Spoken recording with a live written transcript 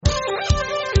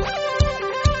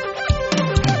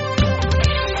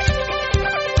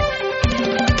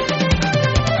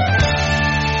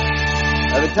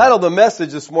entitled the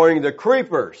message this morning, The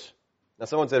Creepers. Now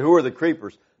someone said, who are the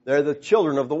creepers? They're the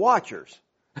children of the watchers.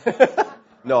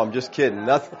 No, I'm just kidding.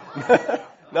 Nothing,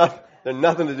 they're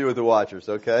nothing to do with the watchers,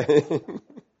 okay?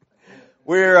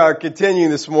 We are continuing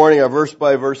this morning our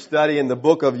verse-by-verse study in the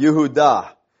book of Jude.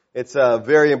 It's a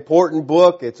very important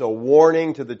book. It's a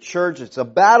warning to the church. It's a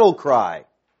battle cry,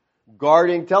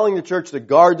 telling the church to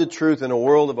guard the truth in a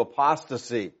world of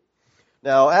apostasy.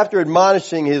 Now, after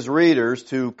admonishing his readers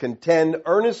to contend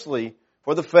earnestly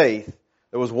for the faith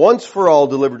that was once for all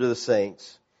delivered to the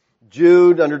saints,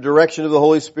 Jude, under direction of the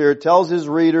Holy Spirit, tells his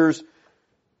readers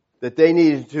that they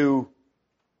needed to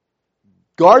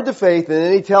guard the faith, and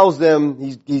then he tells them,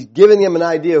 he's giving them an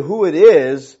idea of who it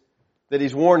is that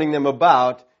he's warning them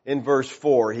about in verse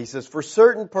 4. He says, for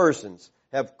certain persons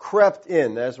have crept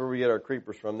in, that's where we get our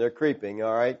creepers from, they're creeping,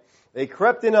 alright? They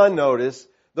crept in unnoticed,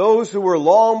 those who were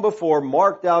long before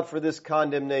marked out for this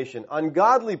condemnation,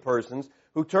 ungodly persons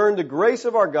who turn the grace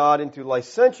of our God into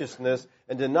licentiousness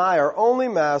and deny our only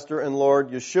Master and Lord,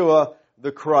 Yeshua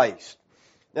the Christ.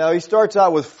 Now he starts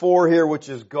out with 4 here, which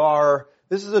is gar.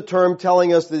 This is a term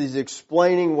telling us that he's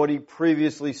explaining what he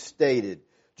previously stated.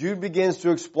 Jude begins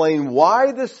to explain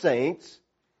why the saints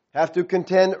have to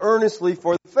contend earnestly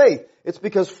for the faith. It's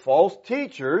because false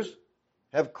teachers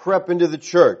have crept into the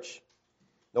church.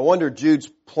 No wonder Jude's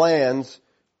plans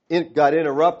got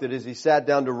interrupted as he sat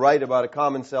down to write about a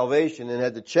common salvation and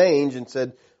had to change and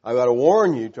said, I've got to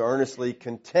warn you to earnestly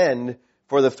contend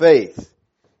for the faith.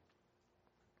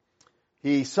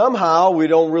 He somehow, we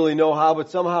don't really know how, but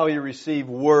somehow he received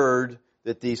word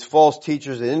that these false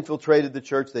teachers had infiltrated the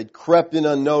church, they'd crept in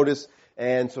unnoticed,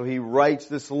 and so he writes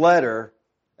this letter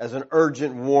as an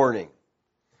urgent warning.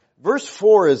 Verse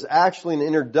 4 is actually an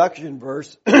introduction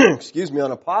verse,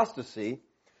 on apostasy.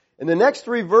 And the next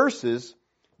 3 verses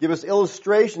give us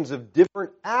illustrations of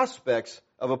different aspects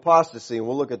of apostasy, and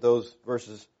we'll look at those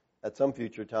verses at some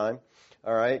future time.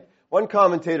 All right. One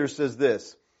commentator says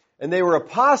this, and they were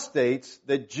apostates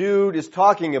that Jude is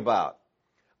talking about.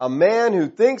 A man who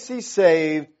thinks he's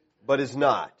saved, but is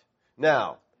not.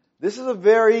 Now, this is a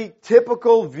very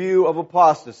typical view of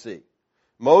apostasy.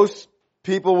 Most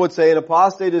people would say an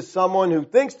apostate is someone who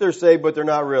thinks they're saved, but they're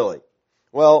not really.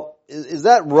 Well, is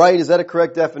that right? Is that a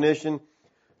correct definition?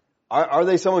 Are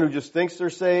they someone who just thinks they're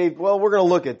saved? Well, we're going to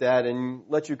look at that and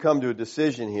let you come to a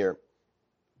decision here.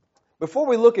 Before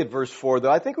we look at verse 4,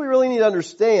 though, I think we really need to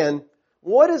understand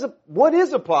what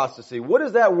is apostasy? What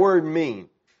does that word mean?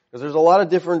 Because there's a lot of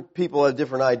different people have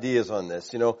different ideas on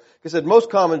this. Like I said, most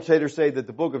commentators say that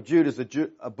the book of Jude is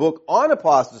a book on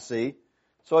apostasy,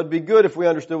 so it'd be good if we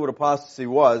understood what apostasy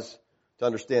was to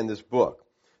understand this book.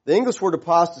 The English word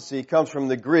apostasy comes from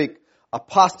the Greek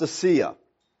apostasia.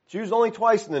 It's used only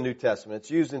twice in the New Testament. It's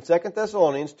used in 2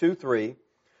 Thessalonians 2:3.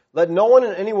 Let no one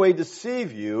in any way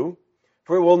deceive you,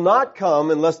 for it will not come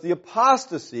unless the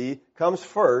apostasy comes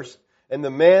first, and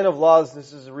the man of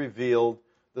lawlessness is revealed,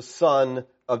 the son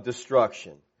of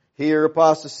destruction. Here,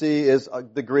 apostasy is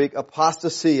the Greek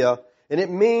apostasia, and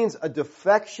it means a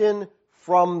defection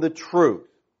from the truth.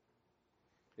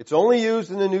 It's only used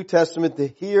in the New Testament to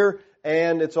hear,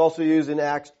 and it's also used in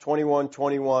Acts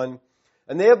 21:21.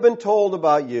 And they have been told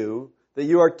about you that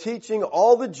you are teaching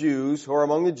all the Jews who are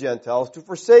among the Gentiles to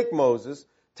forsake Moses,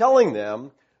 telling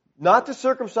them not to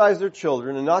circumcise their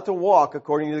children and not to walk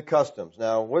according to the customs.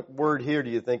 Now, what word here do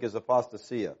you think is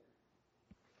apostasia?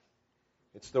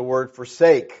 It's the word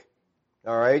forsake.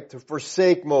 All right, to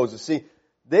forsake Moses. See,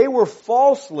 they were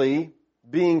falsely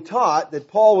being taught that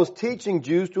Paul was teaching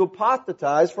Jews to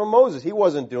apostatize from Moses. He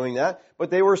wasn't doing that, but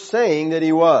they were saying that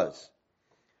he was.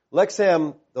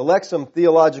 The Lexham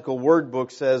Theological Word Book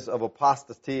says of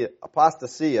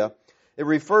apostasia, it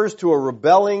refers to a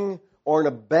rebelling or an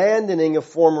abandoning of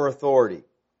former authority.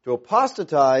 To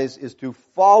apostatize is to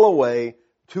fall away,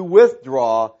 to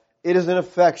withdraw. It is an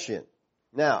affection.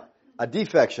 Now, a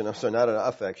defection. I'm sorry, not an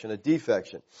affection, a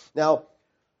defection. Now,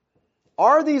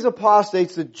 are these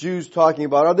apostates that Jude's talking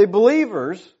about, are they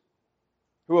believers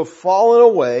who have fallen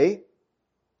away,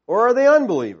 or are they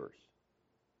unbelievers?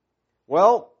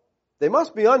 Well, they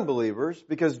must be unbelievers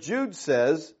because Jude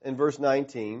says in verse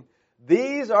 19,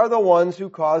 these are the ones who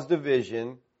cause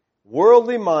division,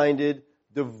 worldly minded,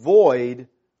 devoid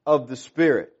of the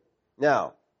Spirit.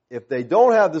 Now, if they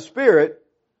don't have the Spirit,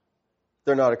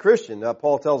 they're not a Christian. Now,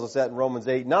 Paul tells us that in Romans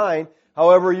 8:9.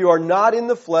 However, you are not in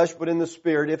the flesh, but in the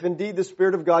Spirit, if indeed the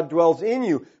Spirit of God dwells in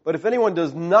you. But if anyone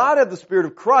does not have the Spirit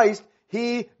of Christ,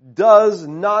 he does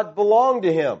not belong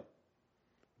to Him.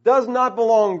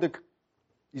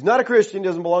 He's not a Christian,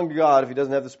 doesn't belong to God if he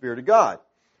doesn't have the Spirit of God.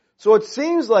 So it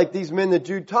seems like these men that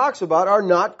Jude talks about are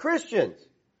not Christians.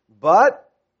 But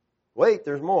Wait,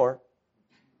 there's more.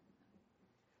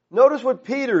 Notice what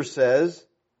Peter says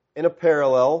in a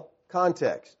parallel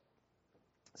context.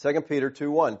 2 Peter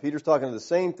 2:1. Peter's talking to the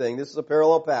same thing. This is a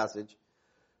parallel passage.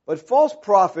 But false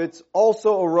prophets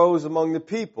also arose among the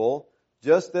people,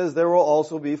 just as there will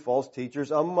also be false teachers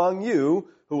among you,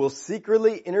 who will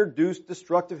secretly introduce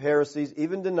destructive heresies,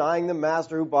 even denying the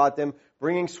master who bought them,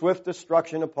 bringing swift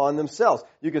destruction upon themselves.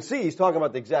 You can see he's talking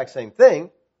about the exact same thing.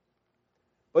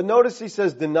 But notice he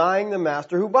says, denying the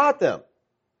master who bought them.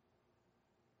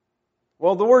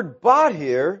 Well, the word bought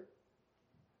here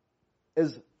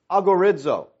is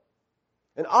agorizo.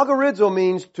 And agorizo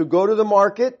means to go to the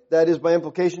market, that is by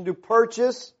implication to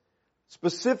purchase,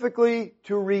 specifically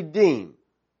to redeem.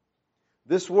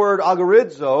 This word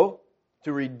agorizo,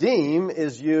 to redeem,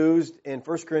 is used in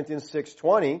 1 Corinthians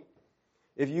 6:20.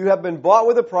 If you have been bought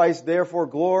with a price, therefore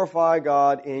glorify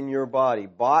God in your body.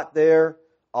 Bought there,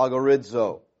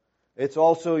 agorizo. It's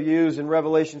also used in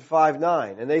Revelation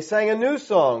 5:9. And they sang a new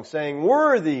song, saying,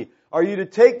 worthy are you to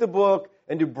take the book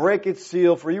and to break its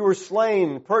seal, for you were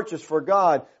slain and purchased for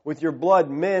God with your blood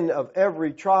men of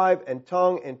every tribe and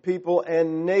tongue and people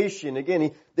and nation.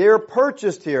 Again, they are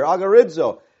purchased here,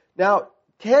 agorizo. Now,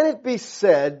 can it be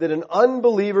said that an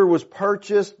unbeliever was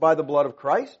purchased by the blood of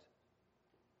Christ?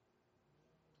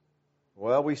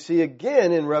 Well, we see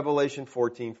again in Revelation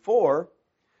 14:4,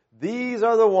 these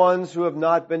are the ones who have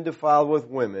not been defiled with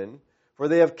women, for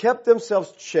they have kept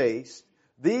themselves chaste.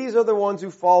 These are the ones who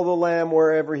follow the Lamb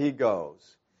wherever he goes.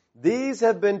 These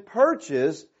have been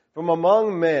purchased from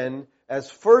among men as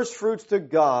first fruits to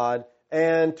God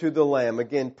and to the Lamb.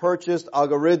 Again, purchased,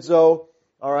 agorizo.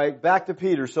 All right, back to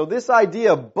Peter. So this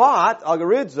idea bought,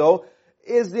 agorizo,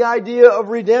 is the idea of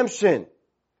redemption.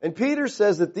 And Peter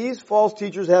says that these false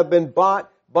teachers have been bought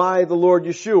by the Lord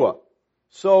Yeshua.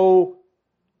 So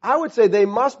I would say they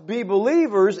must be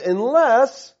believers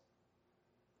unless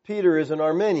Peter is an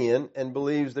Arminian and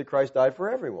believes that Christ died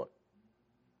for everyone.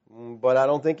 But I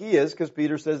don't think he is, because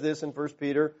Peter says this in 1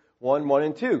 Peter 1:1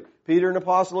 and 2. Peter, an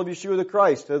apostle of Yeshua the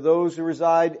Christ, to those who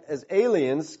reside as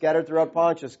aliens scattered throughout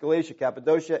Pontus, Galatia,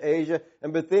 Cappadocia, Asia,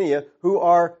 and Bithynia, who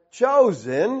are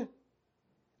chosen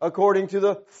according to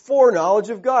the foreknowledge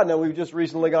of God. Now, we've just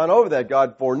recently gone over that.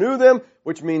 God foreknew them,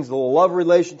 which means the love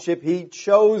relationship. He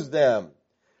chose them.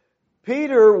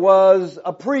 Peter was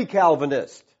a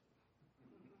pre-Calvinist.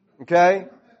 Okay?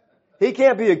 He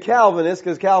can't be a Calvinist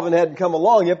because Calvin hadn't come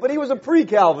along yet, but he was a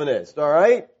pre-Calvinist, all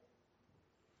right?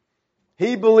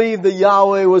 He believed that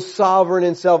Yahweh was sovereign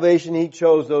in salvation. He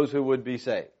chose those who would be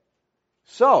saved.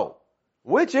 So,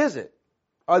 which is it?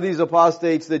 Are these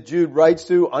apostates that Jude writes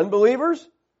to unbelievers?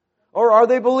 Or are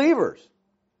they believers?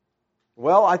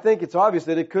 Well, I think it's obvious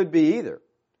that it could be either.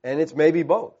 And it's maybe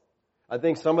both. I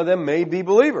think some of them may be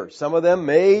believers. Some of them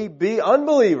may be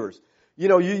unbelievers. You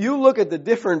know, you look at the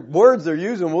different words they're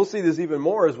using. We'll see this even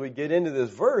more as we get into this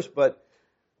verse. But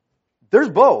there's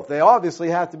both. They obviously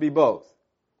have to be both.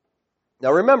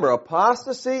 Now remember,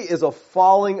 apostasy is a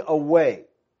falling away.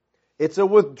 It's a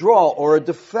withdrawal or a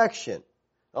defection.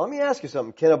 Now let me ask you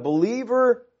something. Can a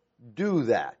believer do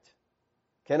that?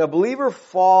 Can a believer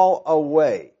fall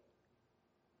away?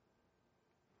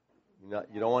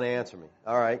 You don't want to answer me.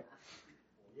 All right.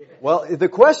 Well, the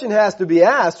question has to be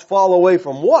asked, fall away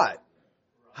from what?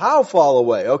 How fall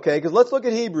away? Okay, because let's look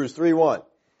at Hebrews 3:1.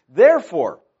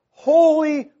 Therefore,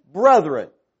 holy brethren,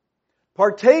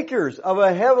 partakers of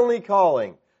a heavenly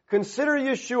calling, consider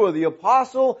Yeshua, the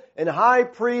apostle and high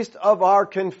priest of our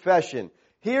confession.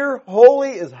 Here,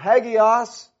 holy is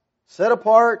hagios, set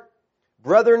apart.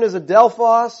 Brethren is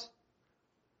adelphos.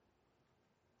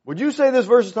 Would you say this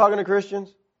verse is talking to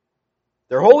Christians?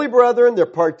 They're holy brethren. They're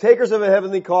partakers of a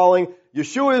heavenly calling.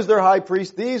 Yeshua is their high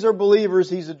priest. These are believers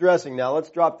he's addressing. Now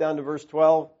let's drop down to verse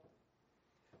 12.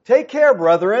 Take care,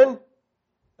 brethren,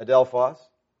 adelphos,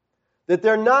 that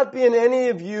there not be in any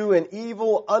of you an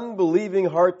evil, unbelieving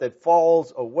heart that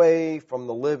falls away from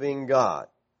the living God.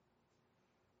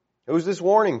 Who's this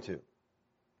warning to?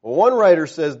 Well, one writer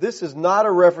says this is not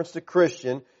a reference to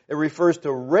Christian. It refers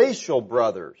to racial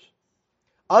brothers.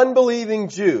 Unbelieving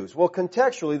Jews. Well,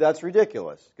 contextually, that's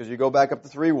ridiculous. Because you go back up to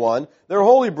 3:1. They're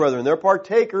holy brethren. They're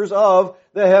partakers of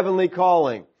the heavenly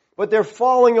calling. But they're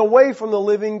falling away from the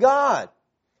living God.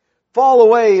 Fall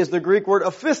away is the Greek word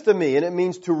aphistemi, and it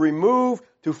means to remove,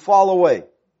 to fall away.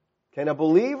 Can a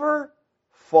believer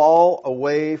fall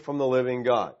away from the living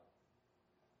God?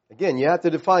 Again, you have to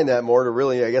define that more to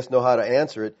really, I guess, know how to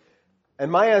answer it.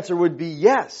 And my answer would be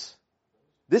yes.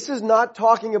 This is not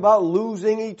talking about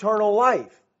losing eternal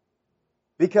life.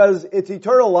 Because it's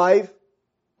eternal life,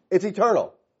 it's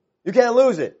eternal. You can't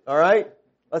lose it, all right?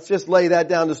 Let's just lay that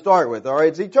down to start with, all right?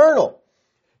 It's eternal.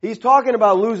 He's talking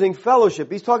about losing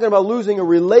fellowship. He's talking about losing a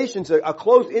relationship, a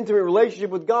close, intimate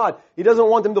relationship with God. He doesn't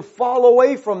want them to fall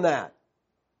away from that.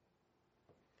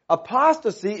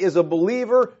 Apostasy is a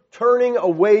believer turning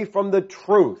away from the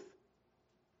truth.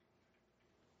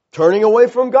 Turning away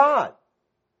from God.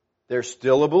 They're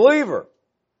still a believer.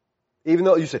 Even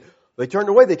though you say, they turned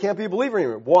away, they can't be a believer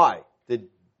anymore. Why? Did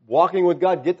walking with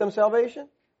God get them salvation?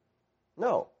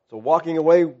 No. So walking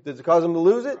away, does it cause them to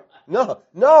lose it? No.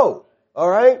 No. All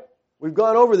right? We've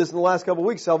gone over this in the last couple of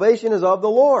weeks. Salvation is of the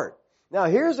Lord. Now,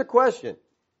 here's a question.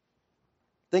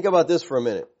 Think about this for a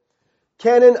minute.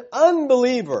 Can an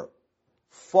unbeliever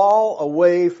fall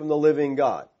away from the living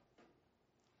God?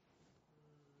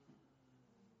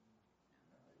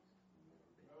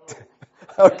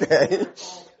 Okay.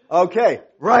 Okay.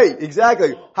 Right.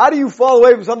 Exactly. How do you fall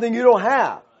away from something you don't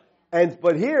have?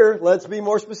 But here, let's be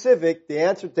more specific. The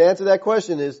answer to answer that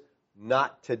question is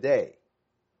not today.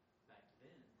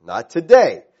 Not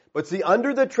today. But see,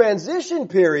 under the transition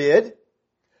period,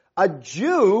 a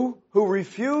Jew who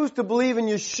refused to believe in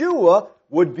Yeshua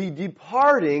would be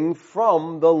departing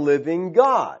from the living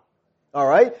God. All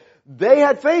right? They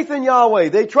had faith in Yahweh.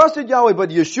 They trusted Yahweh, but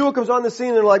Yeshua comes on the scene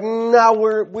and they're like,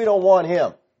 no, we don't want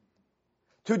him.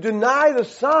 To deny the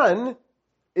Son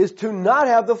is to not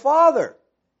have the Father.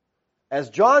 As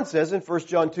John says in 1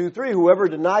 John 2:3, whoever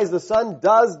denies the Son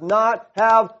does not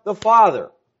have the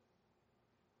Father.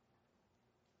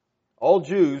 All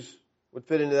Jews would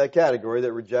fit into that category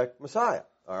that reject Messiah.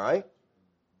 All right?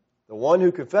 The one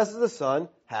who confesses the Son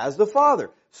has the Father.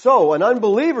 So an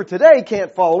unbeliever today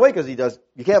can't fall away because you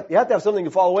have to have something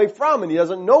to fall away from, and he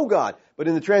doesn't know God. But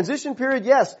in the transition period,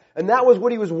 yes. And that was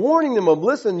what he was warning them of.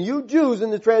 Listen, you Jews in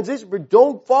the transition period,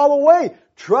 don't fall away.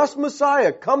 Trust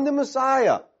Messiah. Come to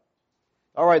Messiah.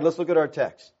 All right, let's look at our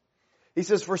text. He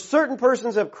says, for certain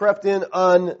persons have crept in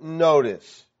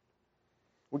unnoticed.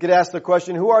 We could ask the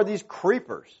question, who are these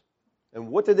creepers? And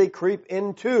what did they creep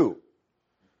into?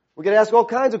 We could ask all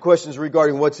kinds of questions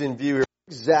regarding what's in view here.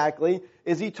 What exactly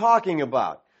is he talking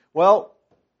about? Well,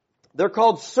 they're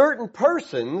called certain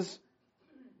persons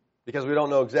because we don't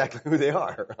know exactly who they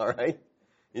are, all right?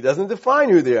 He doesn't define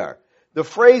who they are. The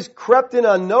phrase crept in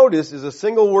unnoticed is a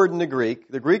single word in the Greek.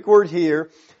 The Greek word here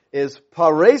is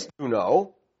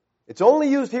pareistuno. It's only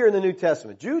used here in the New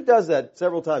Testament. Jude does that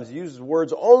several times. He uses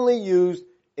words only used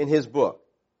in his book.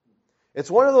 It's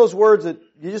one of those words that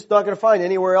you're just not going to find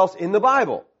anywhere else in the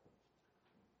Bible.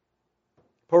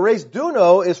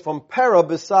 Pareistuno is from para,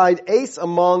 beside, ace,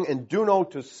 among, and duno,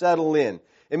 to settle in.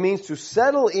 It means to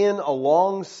settle in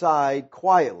alongside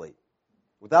quietly,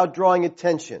 without drawing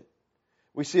attention.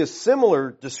 We see a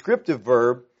similar descriptive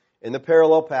verb in the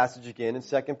parallel passage again in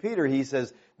 2 Peter. He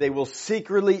says, they will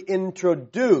secretly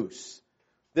introduce.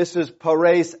 This is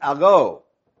pares ago.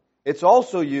 It's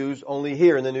also used only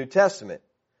here in the New Testament.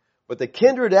 But the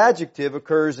kindred adjective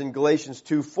occurs in Galatians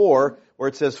 2:4, where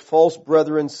it says, false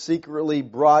brethren secretly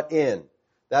brought in.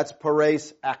 That's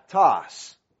pares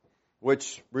actos,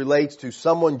 which relates to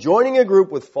someone joining a group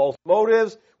with false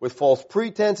motives, with false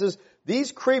pretenses.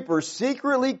 These creepers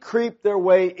secretly creep their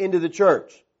way into the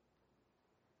church.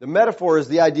 The metaphor is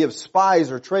the idea of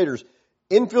spies or traitors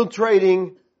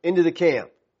infiltrating into the camp.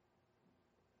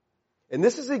 And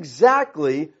this is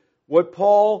exactly what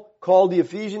Paul called the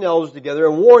Ephesian elders together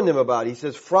and warned them about. He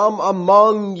says, from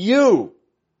among you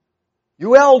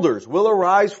elders, will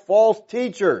arise false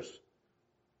teachers,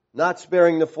 not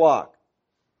sparing the flock.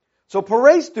 So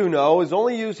pareistuno is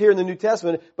only used here in the New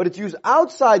Testament, but it's used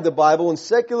outside the Bible in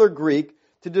secular Greek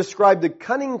to describe the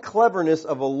cunning cleverness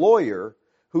of a lawyer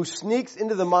who sneaks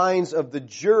into the minds of the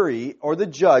jury or the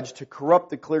judge to corrupt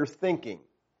the clear thinking.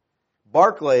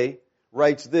 Barclay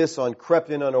writes this on crept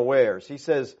in unawares. He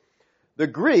says, the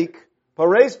Greek,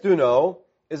 pareistuno,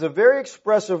 is a very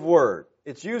expressive word.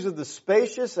 It's used of the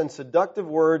spacious and seductive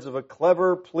words of a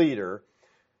clever pleader,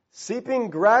 seeping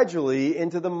gradually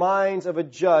into the minds of a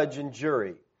judge and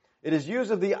jury. It is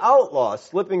used of the outlaw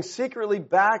slipping secretly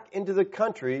back into the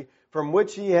country from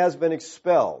which he has been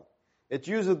expelled. It's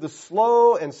used of the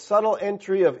slow and subtle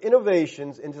entry of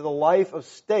innovations into the life of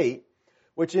state,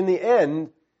 which in the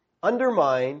end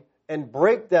undermine and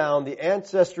break down the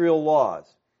ancestral laws.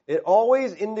 It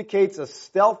always indicates a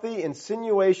stealthy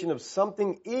insinuation of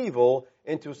something evil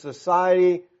into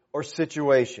society or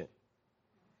situation.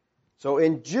 So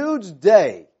in Jude's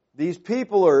day, these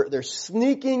people they're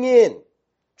sneaking in,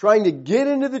 trying to get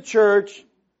into the church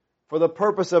for the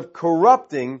purpose of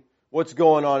corrupting what's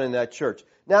going on in that church.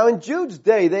 Now in Jude's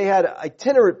day, they had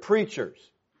itinerant preachers.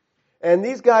 And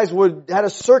these guys had a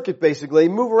circuit basically,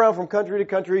 move around from country to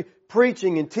country,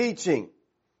 preaching and teaching.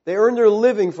 They earned their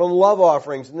living from love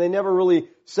offerings, and they never really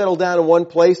settled down in one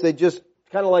place. They just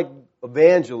kind of like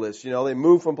evangelists, they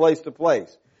moved from place to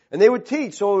place. And they would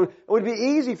teach, so it would be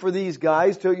easy for these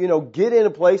guys to, get in a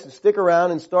place and stick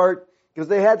around and start, because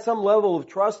they had some level of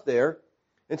trust there,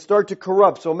 and start to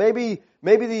corrupt. So maybe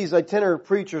these itinerant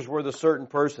preachers were the certain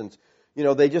persons.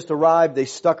 They just arrived, they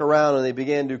stuck around, and they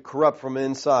began to corrupt from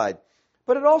inside.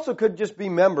 But it also could just be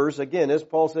members. Again, as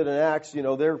Paul said in Acts,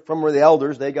 they're from where the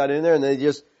elders, they got in there and they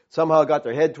just somehow got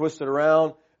their head twisted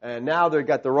around, and now they've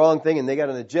got the wrong thing and they got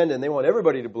an agenda and they want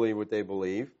everybody to believe what they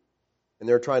believe, and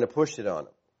they're trying to push it on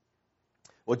them.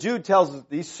 Well, Jude tells us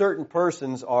these certain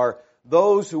persons are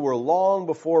those who were long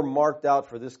before marked out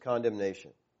for this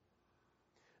condemnation.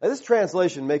 Now, this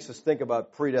translation makes us think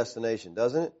about predestination,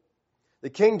 doesn't it? The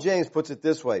King James puts it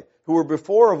this way, who were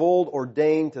before of old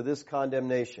ordained to this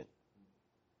condemnation.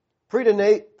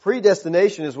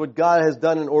 Predestination is what God has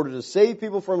done in order to save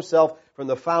people for Himself from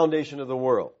the foundation of the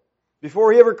world.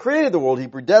 Before He ever created the world, He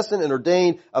predestined and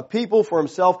ordained a people for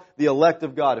Himself, the elect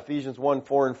of God, Ephesians 1,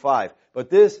 4, and 5. But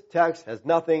this text has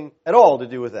nothing at all to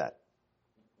do with that.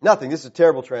 Nothing. This is a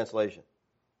terrible translation.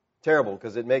 Terrible,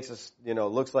 because it makes us,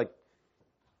 looks like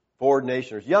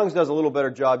foreordination. Young's does a little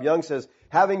better job. Young says,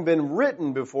 having been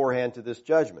written beforehand to this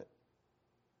judgment.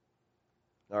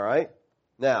 All right?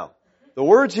 Now, the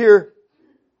words here,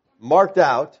 marked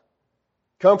out,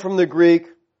 come from the Greek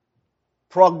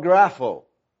prographo,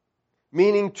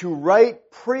 meaning to write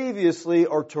previously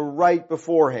or to write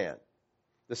beforehand.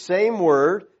 The same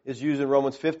word is used in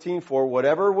Romans 15:4.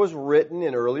 Whatever was written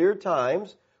in earlier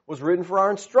times was written for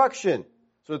our instruction,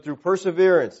 so that through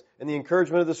perseverance and the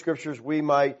encouragement of the Scriptures we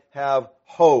might have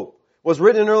hope. Was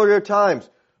written in earlier times,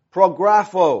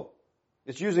 prographo.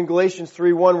 It's used in Galatians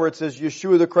 3:1 where it says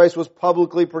Yeshua the Christ was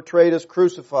publicly portrayed as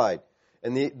crucified.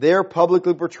 And there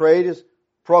publicly portrayed is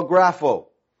prographo.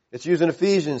 It's used in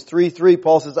Ephesians 3:3.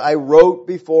 Paul says, I wrote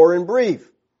before in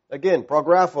brief. Again,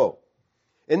 prographo.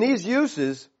 In these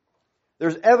uses,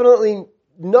 there's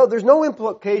no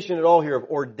implication at all here of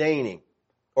ordaining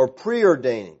or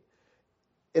preordaining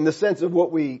in the sense of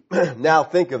what we now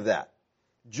think of that.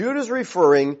 Jude is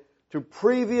referring to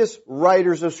previous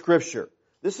writers of Scripture.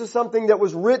 This is something that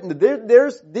was written.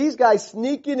 There's these guys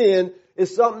sneaking in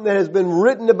is something that has been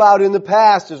written about in the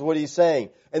past, is what he's saying.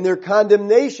 And their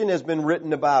condemnation has been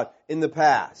written about in the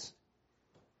past.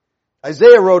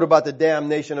 Isaiah wrote about the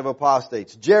damnation of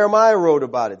apostates. Jeremiah wrote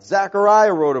about it.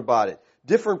 Zechariah wrote about it.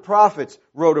 Different prophets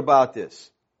wrote about this.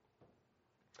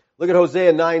 Look at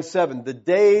Hosea 9:7. The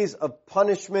days of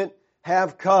punishment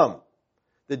have come.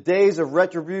 The days of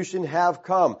retribution have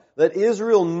come. Let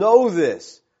Israel know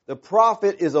this. The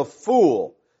prophet is a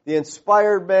fool. The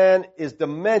inspired man is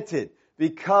demented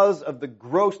because of the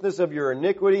grossness of your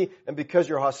iniquity and because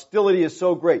your hostility is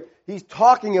so great. He's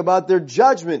talking about their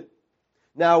judgment.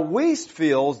 Now, Wiest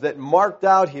feels that marked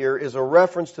out here is a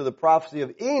reference to the prophecy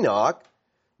of Enoch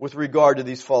with regard to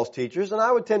these false teachers. And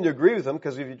I would tend to agree with him,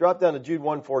 because if you drop down to Jude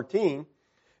 1:14,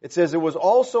 it says it was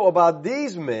also about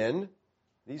these men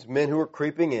who were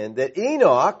creeping in, that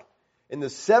Enoch, in the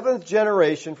 7th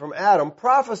generation from Adam,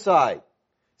 prophesied,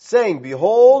 saying,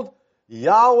 Behold,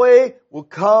 Yahweh will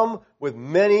come with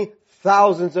many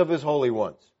thousands of His holy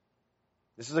ones.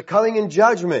 This is a coming in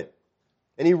judgment.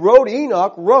 And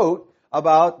Enoch wrote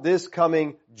about this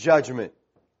coming judgment.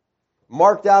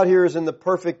 Marked out here is in the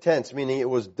perfect tense, meaning it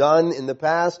was done in the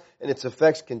past and its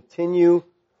effects continue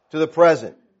to the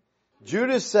present. Jude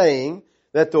is saying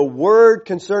that the word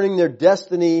concerning their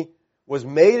destiny was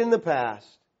made in the past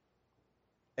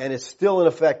and is still in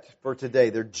effect for today.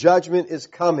 Their judgment is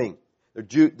coming.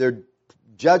 Their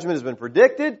judgment has been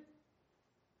predicted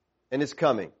and it's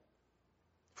coming.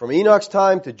 From Enoch's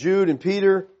time to Jude and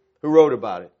Peter, who wrote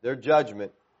about it, their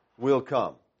judgment will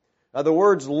come. Now, the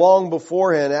words long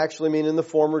beforehand actually mean in the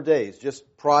former days. Just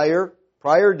prior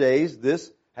days, this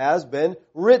has been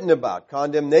written about.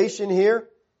 Condemnation here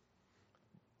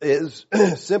is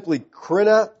simply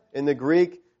krina in the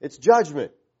Greek. It's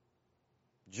judgment.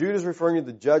 Jude is referring to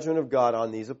the judgment of God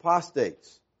on these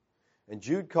apostates. And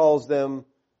Jude calls them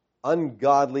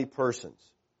ungodly persons.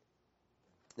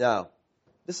 Now,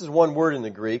 this is one word in the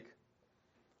Greek,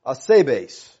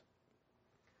 asebes.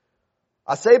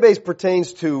 Asebes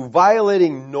pertains to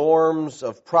violating norms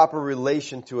of proper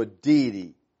relation to a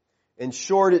deity. In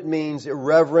short, it means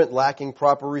irreverent, lacking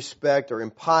proper respect, or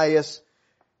impious.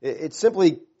 It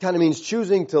simply kind of means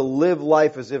choosing to live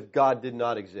life as if God did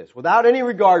not exist, without any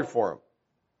regard for Him.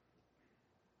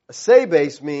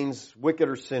 Asebes means wicked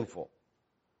or sinful.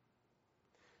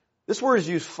 This word is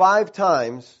used 5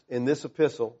 times in this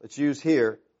epistle. It's used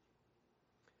here.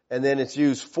 And then it's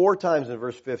used 4 times in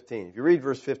verse 15. If you read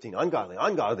verse 15, ungodly,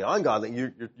 ungodly, ungodly,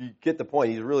 you get the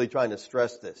point. He's really trying to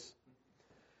stress this.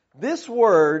 This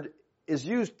word is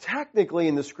used technically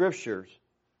in the Scriptures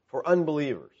for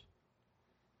unbelievers.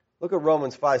 Look at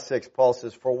Romans 5:6. Paul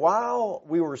says, "For while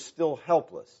we were still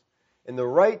helpless, in the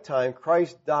right time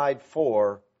Christ died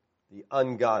for the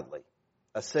ungodly."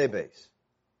 Asebes.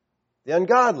 The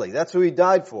ungodly. That's who He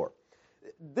died for.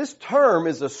 This term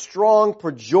is a strong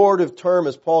pejorative term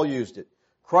as Paul used it.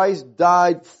 Christ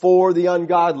died for the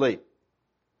ungodly.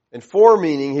 And for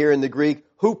meaning here in the Greek,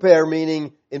 huper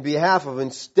meaning in behalf of,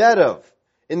 instead of,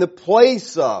 in the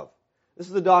place of. This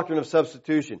is the doctrine of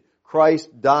substitution. Christ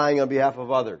dying on behalf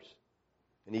of others.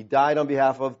 And He died on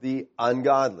behalf of the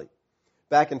ungodly.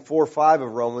 Back in 4:5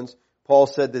 of Romans, Paul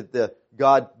said that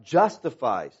God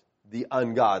justifies the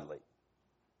ungodly.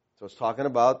 So it's talking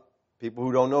about people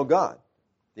who don't know God.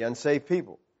 The unsaved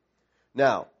people.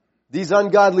 Now, these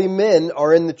ungodly men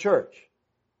are in the church.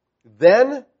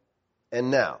 Then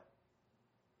and now.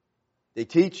 They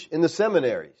teach in the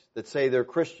seminaries that say they're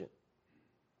Christian.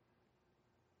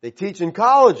 They teach in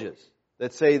colleges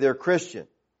that say they're Christian.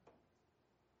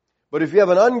 But if you have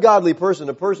an ungodly person,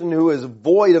 a person who is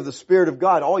void of the Spirit of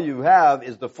God, all you have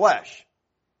is the flesh.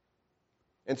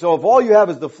 And so if all you have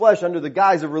is the flesh under the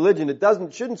guise of religion, it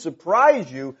shouldn't surprise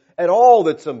you at all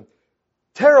that some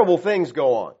terrible things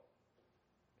go on.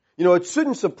 You know, it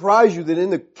shouldn't surprise you that in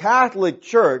the Catholic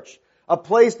Church, a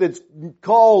place that's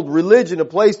called religion, a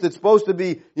place that's supposed to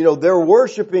be, they're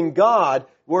worshiping God,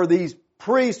 where these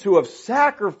priests who have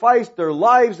sacrificed their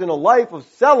lives in a life of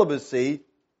celibacy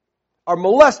are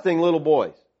molesting little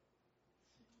boys.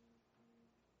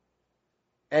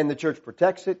 And the church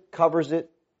protects it, covers it.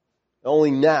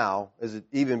 Only now is it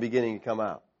even beginning to come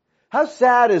out. How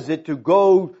sad is it to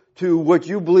go to what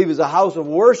you believe is a house of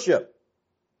worship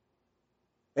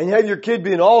and you have your kid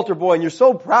be an altar boy and you're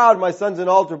so proud my son's an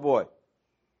altar boy.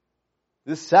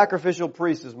 This sacrificial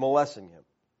priest is molesting him.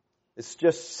 It's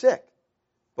just sick.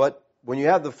 But when you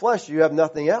have the flesh, you have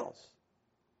nothing else.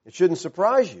 It shouldn't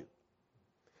surprise you.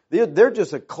 They're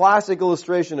just a classic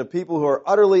illustration of people who are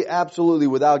utterly, absolutely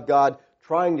without God,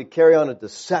 trying to carry on a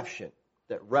deception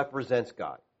that represents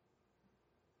God.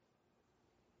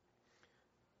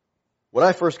 When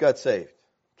I first got saved,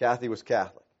 Kathy was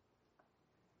Catholic.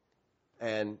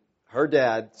 And her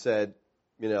dad said,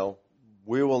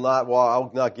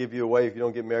 I'll not give you away if you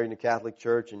don't get married in a Catholic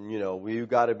church. And, you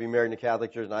got to be married in a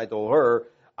Catholic church. And I told her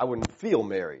I wouldn't feel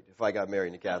married if I got married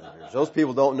in a Catholic church. Those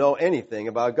people don't know anything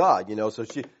about God, So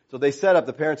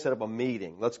the parents set up a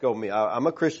meeting. Let's go meet. I'm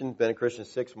a Christian, been a Christian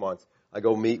 6 months. I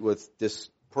go meet with this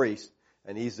priest.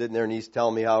 And he's sitting there and he's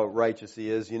telling me how righteous he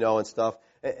is, and stuff.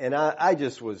 And I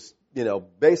just was,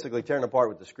 basically tearing apart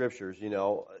with the Scriptures,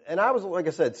 And I was, like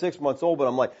I said, 6 months old, but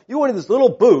I'm like, you went in this little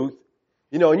booth,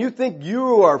 and you think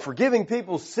you are forgiving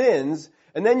people's sins,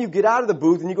 and then you get out of the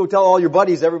booth and you go tell all your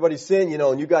buddies everybody's sin,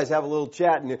 and you guys have a little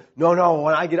chat, and when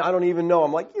I don't even know.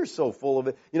 I'm like, you're so full of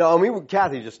it.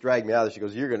 Kathy just dragged me out of there. She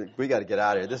goes, we got to get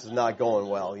out of here. This is not going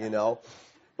well,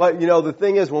 But, the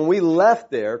thing is, when we left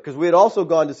there, because we had also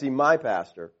gone to see my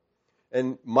pastor,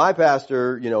 and my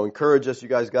pastor, encouraged us, you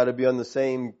guys got to be on the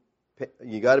same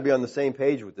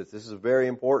page with this. This is very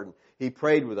important. He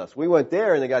prayed with us. We went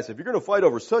there, and the guy said, if you're going to fight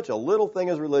over such a little thing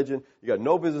as religion, you got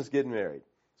no business getting married.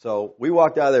 So we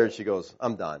walked out of there, and she goes,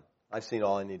 I'm done. I've seen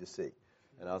all I need to see.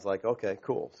 And I was like, okay,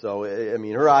 cool. So,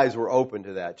 her eyes were open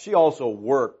to that. She also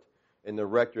worked in the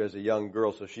rectory as a young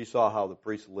girl, so she saw how the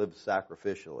priests lived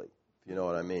sacrificially. If you know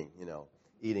what I mean,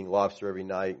 eating lobster every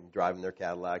night and driving their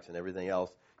Cadillacs and everything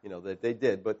else, that they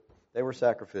did, but they were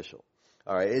sacrificial.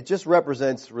 All right, it just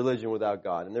represents religion without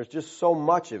God, and there's just so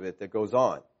much of it that goes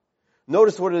on.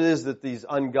 Notice what it is that these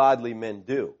ungodly men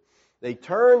do. They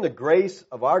turn the grace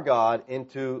of our God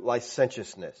into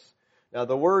licentiousness. Now,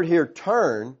 the word here,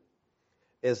 turn,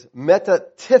 is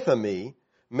metatithemi,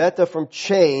 meta from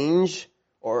change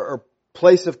or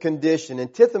place of condition.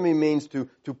 And tithemi means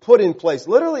to put in place.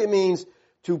 Literally, it means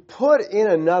to put in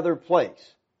another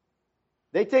place.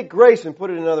 They take grace and put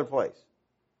it in another place.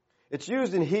 It's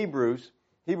used in Hebrews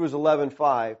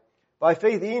 11:5. By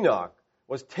faith, Enoch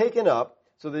was taken up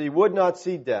so that he would not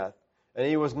see death, and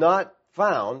he was not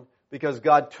found because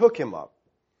God took him up.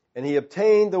 And he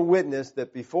obtained the witness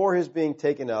that before his being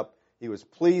taken up, he was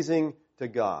pleasing to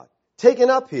God. Taken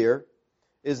up here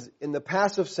is in the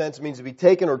passive sense, means to be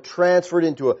taken or transferred.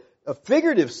 Into a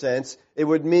figurative sense, it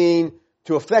would mean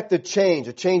to affect a change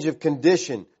of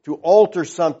condition, to alter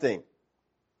something.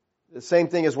 The same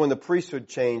thing as when the priesthood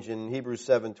changed in Hebrews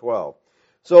 7:12.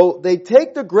 So they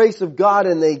take the grace of God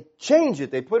and they change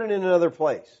it. They put it in another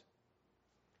place.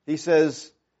 He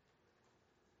says,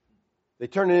 they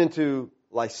turn it into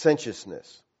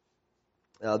licentiousness.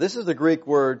 Now, this is the Greek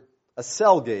word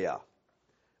aselgeia.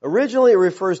 Originally, it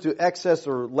refers to excess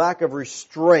or lack of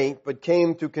restraint, but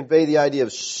came to convey the idea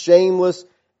of shameless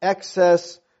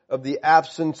excess of the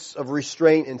absence of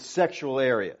restraint in sexual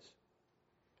areas.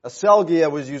 Aselgeia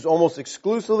was used almost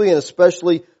exclusively and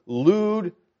especially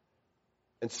lewd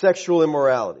and sexual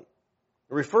immorality.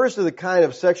 It refers to the kind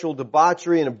of sexual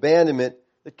debauchery and abandonment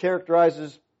that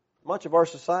characterizes much of our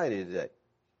society today.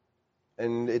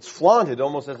 And it's flaunted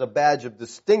almost as a badge of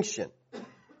distinction.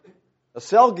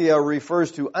 Aselgeia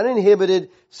refers to uninhibited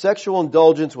sexual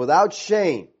indulgence without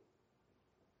shame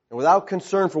and without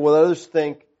concern for what others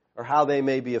think or how they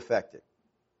may be affected.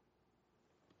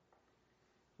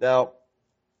 Now,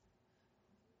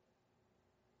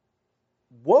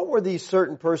 what were these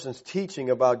certain persons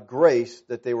teaching about grace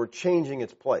that they were changing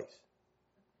its place?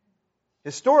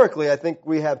 Historically, I think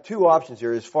we have two options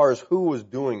here as far as who was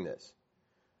doing this.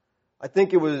 I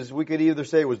think we could either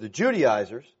say it was the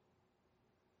Judaizers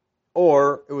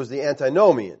or it was the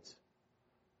antinomians.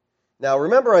 Now,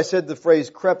 remember I said the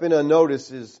phrase crept in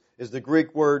unnoticed is the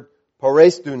Greek word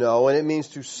pareistuno, and it means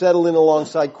to settle in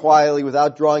alongside quietly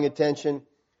without drawing attention.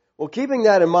 Well, keeping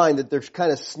that in mind, that they're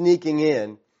kind of sneaking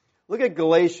in, look at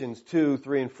Galatians 2,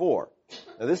 3, and 4.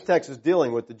 Now, this text is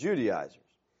dealing with the Judaizers.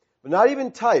 But not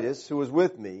even Titus, who was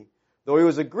with me, though he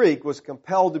was a Greek, was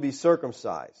compelled to be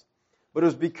circumcised. But it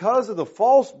was because of the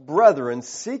false brethren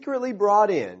secretly brought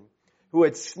in, who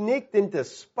had sneaked in to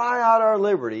spy out our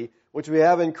liberty, which we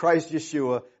have in Christ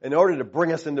Yeshua, in order to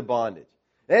bring us into bondage.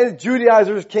 And the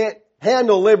Judaizers can't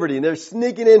handle liberty, and they're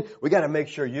sneaking in. We got to make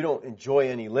sure you don't enjoy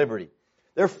any liberty.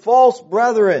 They're false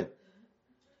brethren.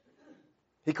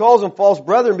 He calls them false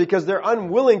brethren because they're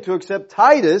unwilling to accept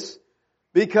Titus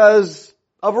because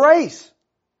of race.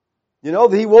 You know,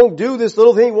 he won't do this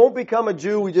little thing. He won't become a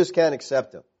Jew. We just can't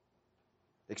accept him.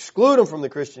 Exclude him from the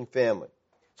Christian family.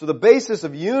 So the basis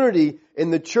of unity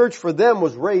in the church for them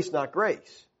was race, not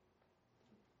grace.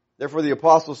 Therefore, the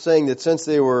apostles saying that since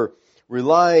they were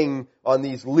relying on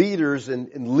these leaders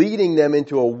and leading them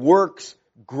into a works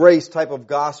grace type of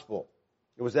gospel,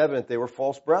 it was evident they were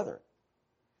false brethren.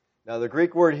 Now, the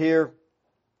Greek word here,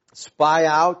 spy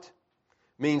out,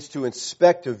 means to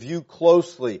inspect, to view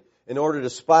closely in order to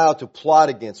spy out, to plot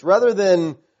against. Rather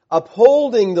than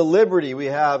upholding the liberty we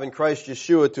have in Christ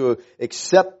Yeshua to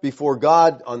accept before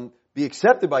God, be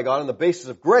accepted by God on the basis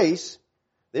of grace,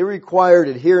 they required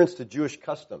adherence to Jewish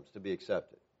customs to be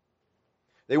accepted.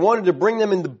 They wanted to bring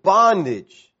them into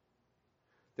bondage.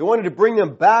 They wanted to bring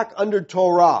them back under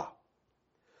Torah.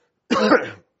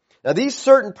 Now, these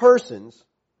certain persons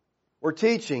were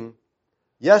teaching,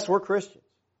 yes, we're Christians.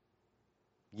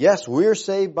 Yes, we're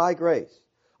saved by grace.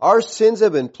 Our sins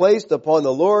have been placed upon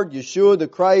the Lord Yeshua the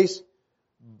Christ,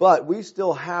 but we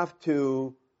still have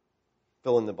to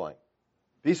fill in the blank.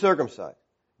 Be circumcised.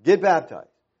 Get baptized.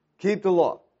 Keep the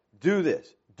law. Do this.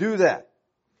 Do that.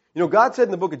 You know, God said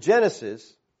in the book of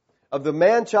Genesis, of the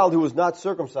man-child who was not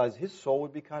circumcised, his soul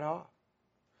would be cut off.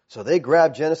 So they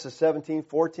grab Genesis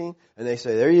 17:14, and they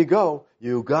say, there you go.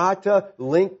 You got to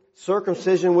link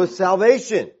circumcision with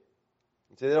salvation.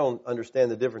 And so they don't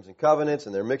understand the difference in covenants,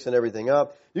 and they're mixing everything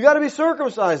up. You got to be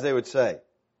circumcised, they would say.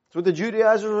 That's what the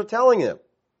Judaizers were telling him.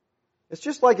 It's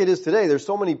just like it is today. There's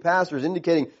so many pastors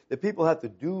indicating that people have to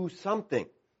do something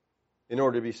in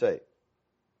order to be saved.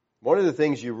 One of the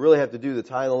things you really have to do, the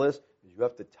tithe on the list, is you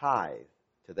have to tithe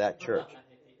to that church.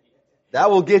 That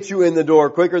will get you in the door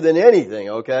quicker than anything,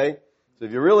 okay? So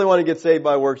if you really want to get saved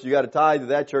by works, you got to tithe to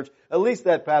that church. At least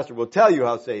that pastor will tell you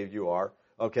how saved you are,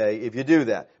 okay, if you do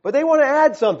that. But they want to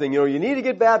add something, you know, you need to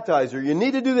get baptized, or you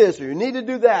need to do this, or you need to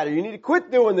do that, or you need to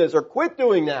quit doing this, or quit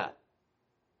doing that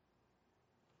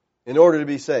in order to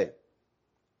be saved.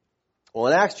 Well,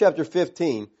 in Acts chapter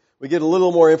 15, we get a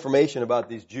little more information about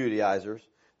these Judaizers,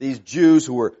 these Jews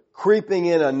who were creeping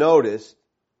in unnoticed.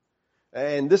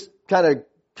 And this kind of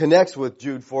connects with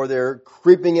Jude 4. They're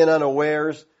creeping in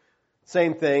unawares.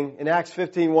 Same thing. In Acts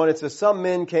 15:1, it says, some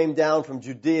men came down from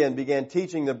Judea and began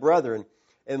teaching the brethren,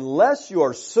 unless you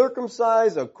are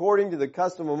circumcised according to the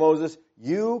custom of Moses,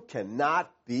 you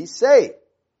cannot be saved.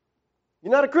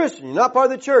 You're not a Christian. You're not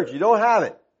part of the church. You don't have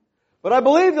it. But I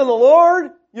believed in the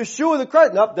Lord, Yeshua the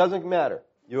Christ. Nope, doesn't matter.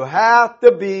 You have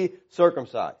to be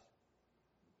circumcised.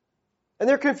 And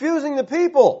they're confusing the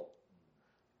people.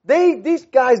 These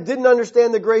guys didn't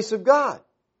understand the grace of God.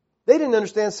 They didn't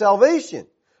understand salvation.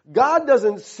 God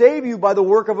doesn't save you by the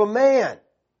work of a man.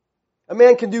 A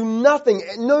man can do nothing.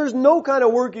 There's no kind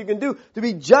of work you can do to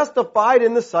be justified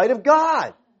in the sight of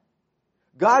God.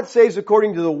 God saves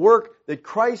according to the work that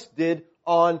Christ did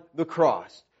on the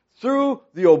cross. Through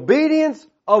the obedience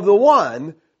of the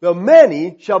one, the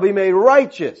many shall be made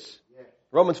righteous.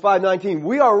 Romans 5:19.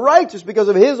 We are righteous because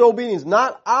of His obedience,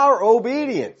 not our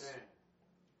obedience.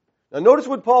 Now notice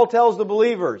what Paul tells the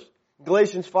believers.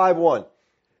 Galatians 5:1.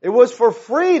 It was for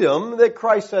freedom that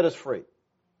Christ set us free.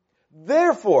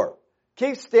 Therefore,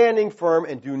 keep standing firm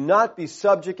and do not be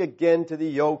subject again to the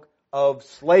yoke of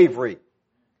slavery.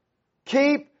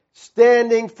 Keep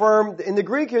standing firm. In the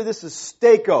Greek here, this is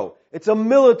stako. It's a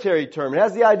military term. It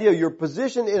has the idea you're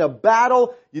positioned in a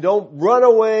battle. You don't run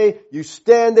away. You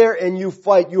stand there and you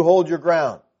fight. You hold your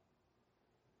ground.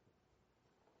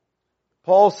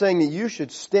 Paul's saying that you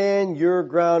should stand your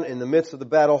ground in the midst of the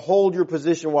battle. Hold your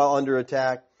position while under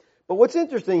attack. But what's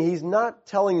interesting, he's not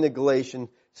telling the Galatians,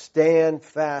 stand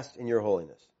fast in your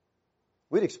holiness.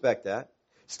 We'd expect that.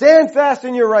 Stand fast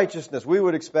in your righteousness. We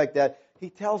would expect that. He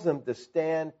tells them to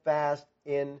stand fast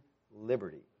in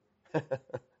liberty.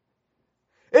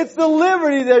 It's the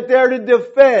liberty that they're to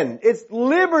defend. It's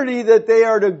liberty that they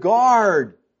are to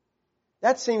guard.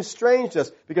 That seems strange to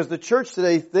us because the church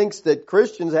today thinks that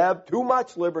Christians have too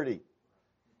much liberty.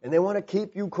 And they want to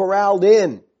keep you corralled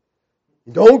in.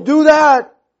 Don't do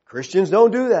that. Christians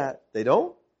don't do that. They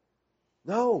don't?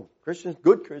 No.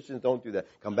 Good Christians don't do that.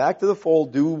 Come back to the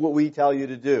fold. Do what we tell you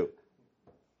to do.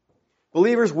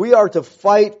 Believers, we are to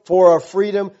fight for our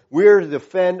freedom. We are to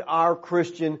defend our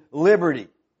Christian liberty.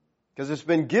 Because it's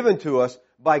been given to us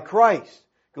by Christ.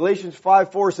 Galatians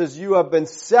 5:4 says, you have been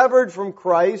severed from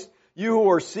Christ. You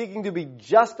who are seeking to be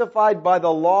justified by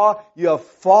the law, you have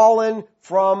fallen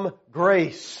from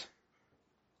grace.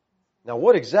 Now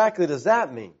what exactly does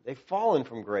that mean? They've fallen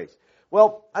from grace.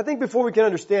 Well, I think before we can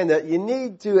understand that, you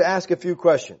need to ask a few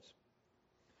questions.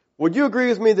 Would you agree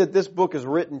with me that this book is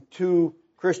written to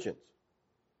Christians?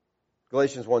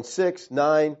 Galatians 1:6,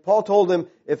 9. Paul told them,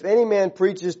 if any man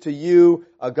preaches to you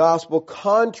a gospel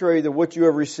contrary to what you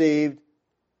have received,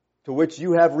 to which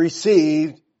you have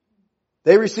received,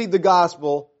 they received the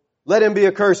gospel, let him be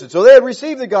accursed. So they had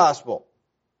received the gospel.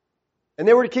 And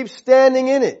they were to keep standing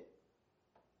in it.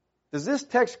 Does this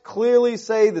text clearly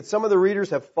say that some of the readers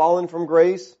have fallen from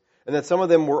grace and that some of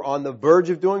them were on the verge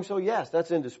of doing so? Yes,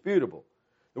 that's indisputable.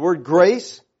 The word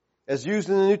grace, as used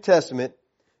in the New Testament,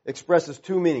 expresses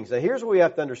two meanings. Now here's what we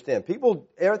have to understand.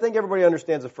 I think everybody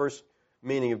understands the first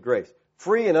meaning of grace.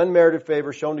 Free and unmerited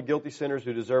favor shown to guilty sinners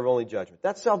who deserve only judgment.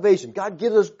 That's salvation. God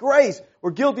gives us grace.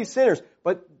 We're guilty sinners.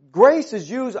 But grace is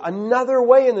used another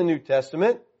way in the New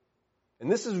Testament.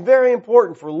 And this is very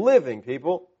important for living,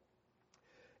 people.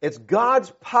 It's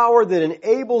God's power that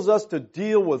enables us to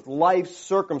deal with life's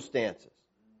circumstances.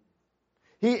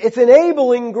 It's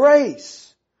enabling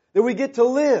grace that we get to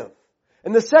live.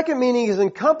 And the second meaning is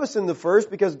encompassed in the first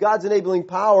because God's enabling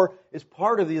power is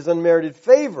part of His unmerited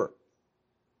favor.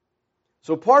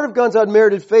 So part of God's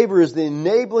unmerited favor is the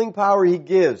enabling power He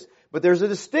gives. But there's a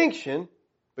distinction,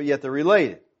 but yet they're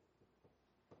related.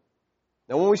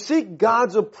 Now when we seek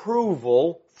God's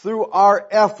approval through our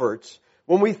efforts,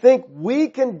 when we think we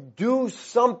can do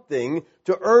something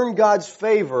to earn God's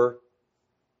favor,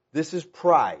 this is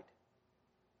pride.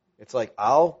 It's like,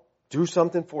 I'll do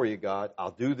something for you, God.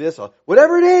 I'll do this.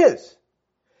 Whatever it is.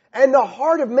 And the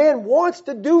heart of man wants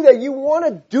to do that. You want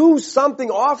to do something,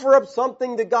 offer up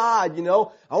something to God,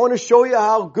 I want to show you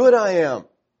how good I am.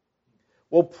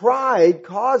 Well, pride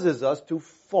causes us to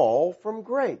fall from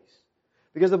grace.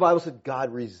 Because the Bible said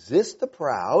God resists the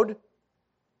proud,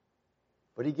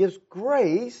 but He gives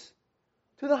grace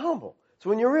to the humble. So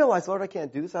when you realize, Lord, I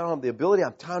can't do this, I don't have the ability,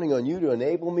 I'm counting on you to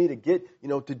enable me to get,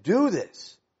 to do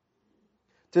this.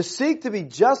 To seek to be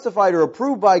justified or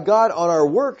approved by God on our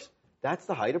works, that's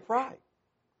the height of pride.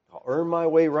 I'll earn my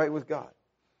way right with God.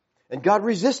 And God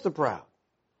resists the proud.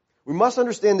 We must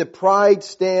understand that pride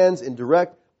stands in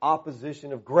direct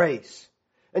opposition of grace.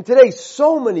 And today,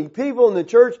 so many people in the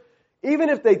church, even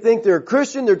if they think they're a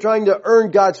Christian, they're trying to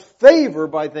earn God's favor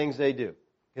by things they do.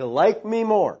 He'll like me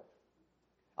more.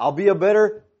 I'll be a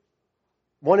better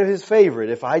one of His favorite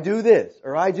if I do this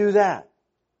or I do that.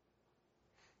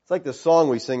 It's like the song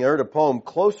we sing. I heard a poem,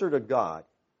 closer to God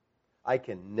I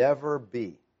can never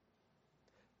be.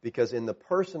 Because in the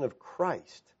person of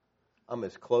Christ, I'm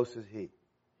as close as He.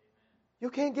 You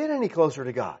can't get any closer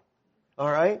to God.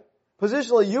 All right?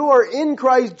 Positionally, you are in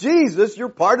Christ Jesus. You're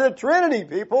part of the Trinity,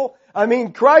 people.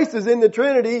 Christ is in the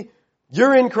Trinity.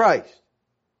 You're in Christ.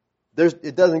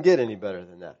 It doesn't get any better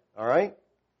than that. All right?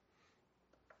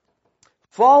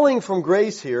 Falling from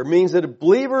grace here means that a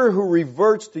believer who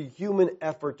reverts to human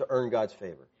effort to earn God's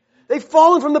favor. They've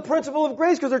fallen from the principle of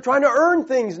grace because they're trying to earn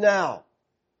things now.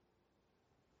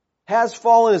 Has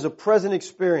fallen is a present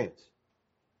experience.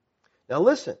 Now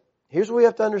listen, here's what we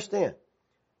have to understand.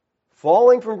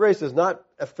 Falling from grace does not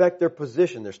affect their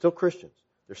position. They're still Christians.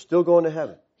 They're still going to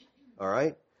heaven. All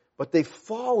right? But they've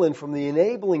fallen from the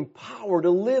enabling power to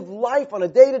live life on a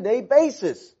day-to-day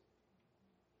basis.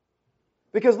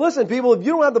 Because listen, people, if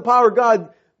you don't have the power of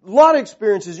God, a lot of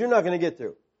experiences you're not going to get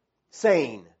through.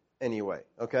 Sane, anyway,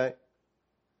 okay?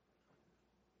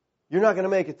 You're not going to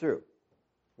make it through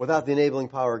without the enabling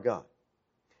power of God.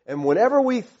 And whenever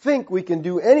we think we can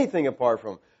do anything apart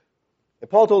from, and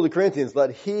Paul told the Corinthians,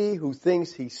 let he who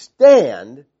thinks he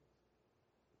stand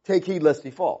take heed lest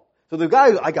he fall. So the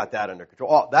guy, I got that under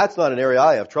control. Oh, that's not an area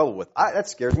I have trouble with. That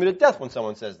scares me to death when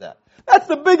someone says that. That's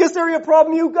the biggest area of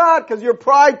problem you got because your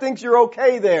pride thinks you're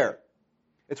okay there.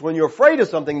 It's when you're afraid of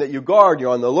something that you guard,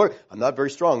 you're on the alert. I'm not very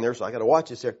strong there, so I got to watch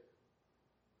this here.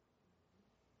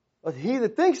 But he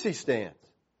that thinks he stands,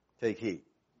 take heed.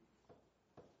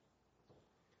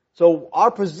 So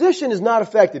our position is not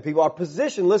affected, people. Our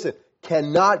position, listen,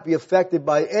 cannot be affected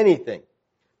by anything.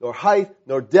 Nor height,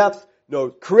 nor depth, no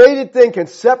created thing can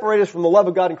separate us from the love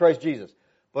of God in Christ Jesus.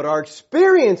 But our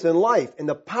experience in life and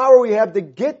the power we have to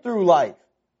get through life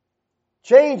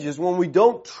changes when we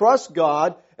don't trust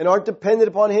God and aren't dependent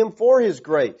upon Him for His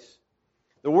grace.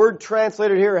 The word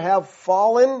translated here, have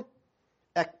fallen,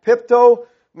 ekpipto,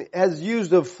 has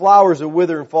used of flowers that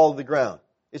wither and fall to the ground.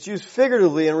 It's used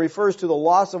figuratively and refers to the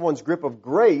loss of one's grip of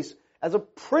grace as a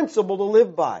principle to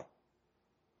live by.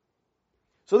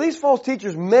 So these false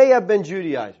teachers may have been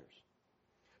Judaizers,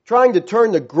 trying to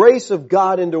turn the grace of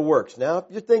God into works. Now, if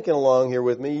you're thinking along here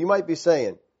with me, you might be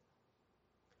saying,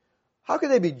 how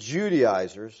could they be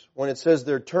Judaizers when it says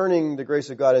they're turning the grace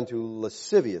of God into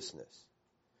lasciviousness?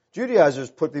 Judaizers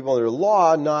put people under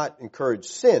law, not encourage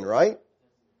sin, right?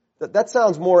 That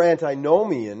sounds more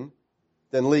antinomian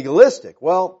than legalistic.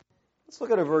 Well, let's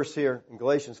look at a verse here in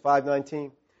Galatians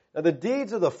 5:19. Now, the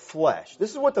deeds of the flesh,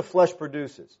 this is what the flesh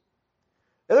produces.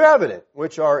 They're evident,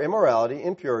 which are immorality,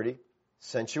 impurity,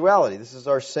 sensuality. This is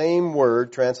our same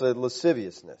word translated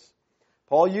lasciviousness.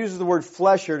 Paul uses the word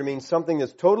flesh here to mean something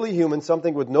that's totally human,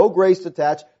 something with no grace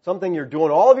attached, something you're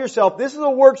doing all of yourself. This is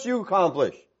the works you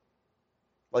accomplish.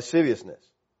 Lasciviousness.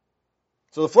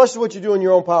 So the flesh is what you do in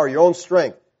your own power, your own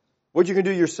strength, what you can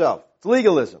do yourself. It's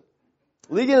legalism.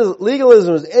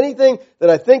 Legalism is anything that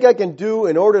I think I can do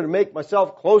in order to make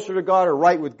myself closer to God or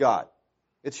right with God.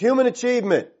 It's human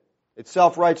achievement. It's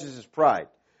self-righteousness, pride.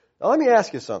 Now let me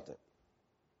ask you something.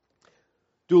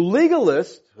 Do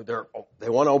legalists, they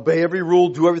want to obey every rule,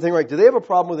 do everything right, do they have a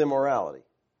problem with immorality?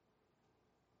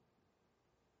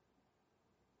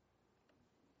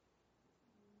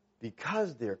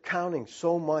 Because they're counting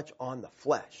so much on the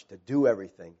flesh to do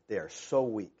everything, they are so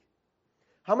weak.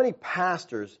 How many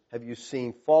pastors have you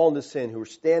seen fall into sin who are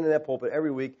standing in that pulpit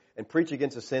every week and preach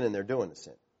against a sin and they're doing the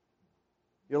sin?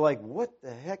 You're like, what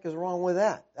the heck is wrong with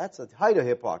that? That's the height of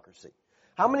hypocrisy.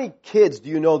 How many kids do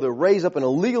you know that raise up in a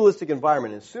legalistic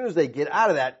environment and as soon as they get out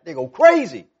of that, they go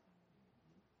crazy?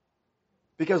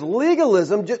 Because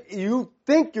legalism, you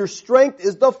think your strength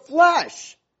is the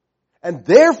flesh. And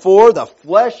therefore, the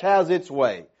flesh has its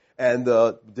way. And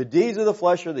the deeds of the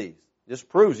flesh are these. This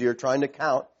proves you're trying to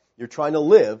count, you're trying to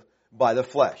live by the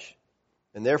flesh.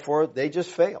 And therefore, they just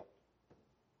fail.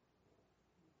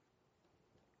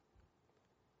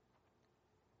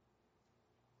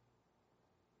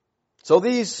 So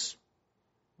these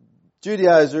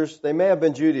Judaizers, they may have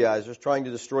been Judaizers trying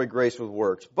to destroy grace with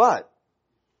works, but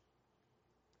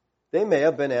they may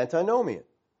have been antinomian.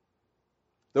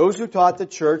 Those who taught the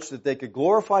church that they could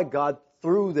glorify God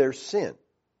through their sin.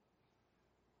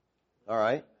 All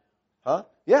right? Huh?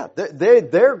 Yeah,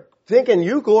 they're thinking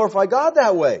you glorify God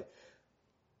that way.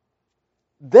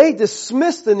 They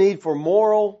dismiss the need for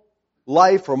moral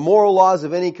life or moral laws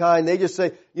of any kind. They just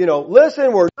say,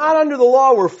 listen, we're not under the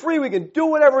law, we're free, we can do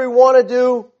whatever we want to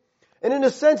do. And in a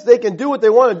sense, they can do what they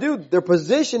want to do. Their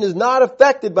position is not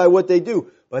affected by what they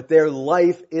do, but their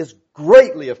life is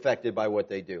greatly affected by what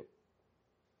they do.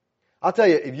 I'll tell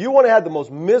you, if you want to have the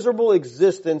most miserable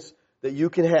existence that you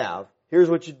can have, here's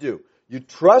what you do. You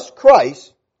trust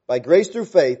Christ by grace through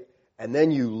faith, and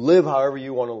then you live however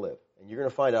you want to live. And you're going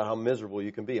to find out how miserable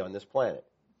you can be on this planet.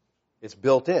 It's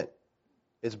built in.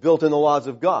 It's built in the laws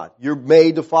of God. You're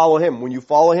made to follow Him. When you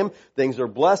follow Him, things are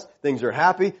blessed, things are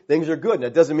happy, things are good. And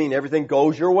that doesn't mean everything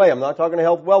goes your way. I'm not talking a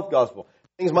health, wealth gospel.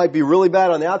 Things might be really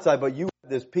bad on the outside, but you have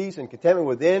this peace and contentment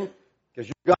within because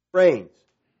your God reigns.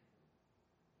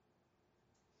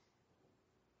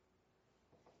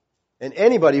 And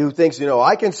anybody who thinks,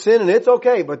 I can sin and it's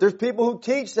okay, but there's people who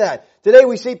teach that. Today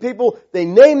we see people, they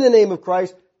name the name of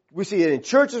Christ. We see it in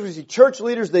churches, we see church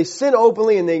leaders, they sin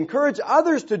openly and they encourage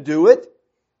others to do it.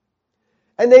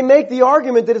 And they make the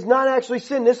argument that it's not actually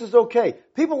sin. This is okay.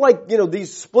 People like,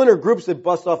 these splinter groups that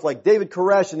bust off like David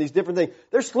Koresh and these different things.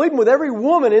 They're sleeping with every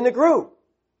woman in the group.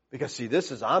 Because see,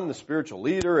 I'm the spiritual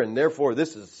leader and therefore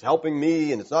this is helping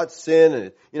me and it's not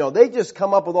sin. And, they just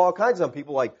come up with all kinds of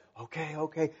people like,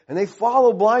 okay. And they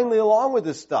follow blindly along with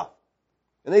this stuff.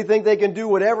 And they think they can do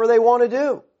whatever they want to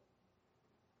do.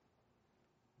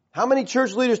 How many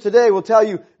church leaders today will tell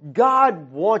you,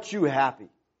 God wants you happy?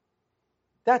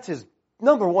 That's His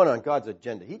number one on God's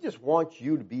agenda. He just wants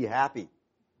you to be happy.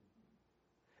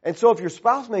 And so if your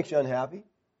spouse makes you unhappy,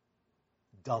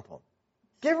 dump them.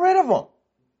 Get rid of them.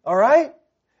 All right?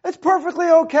 It's perfectly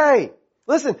okay.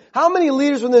 Listen, how many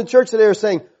leaders within the church today are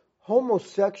saying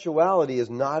homosexuality is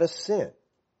not a sin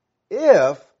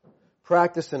if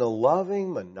practiced in a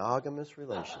loving, monogamous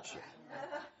relationship?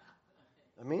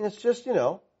 I mean, it's just,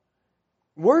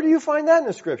 where do you find that in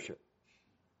the Scripture?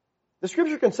 The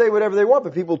Scripture can say whatever they want,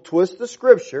 but people twist the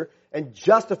Scripture and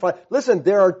justify. Listen,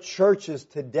 there are churches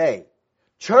today.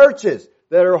 Churches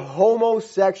that are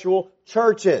homosexual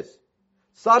churches.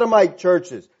 Sodomite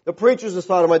churches. The preachers are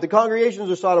sodomite. The congregations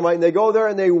are sodomite. And they go there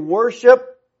and they worship,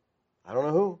 I don't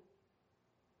know who.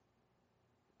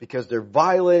 Because they're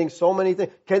violating so many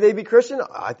things. Can they be Christian?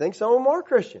 I think some of them are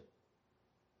Christian.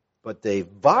 But they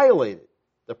violated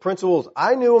the principles.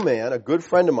 I knew a man, a good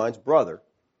friend of mine's brother,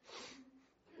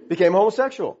 became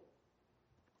homosexual.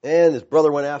 And his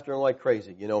brother went after him like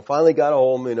crazy. Finally got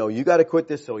home, you got to quit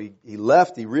this. So he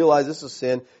left. He realized this is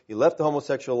sin. He left the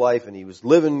homosexual life and he was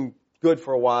living good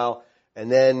for a while.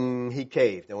 And then he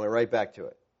caved and went right back to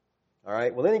it. All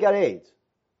right. Well, then he got AIDS.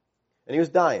 And he was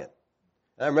dying.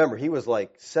 And I remember he was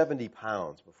like 70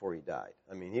 pounds before he died.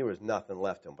 I mean, he was nothing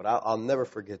left to him. But I'll never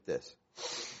forget this.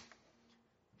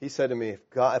 He said to me,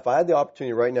 if I had the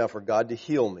opportunity right now for God to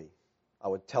heal me, I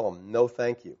would tell him no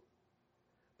thank you.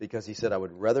 Because he said, I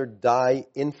would rather die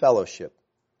in fellowship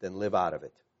than live out of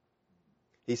it.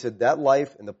 He said, that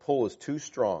life and the pull is too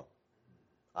strong.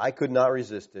 I could not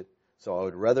resist it. So I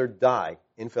would rather die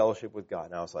in fellowship with God.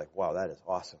 And I was like, wow, that is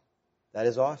awesome. That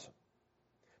is awesome.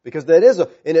 Because that is and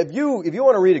if you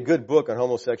want to read a good book on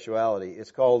homosexuality,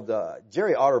 it's called,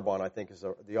 Jerry Otterbaum, I think is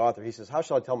the author. He says, How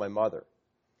Shall I Tell My Mother?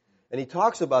 And he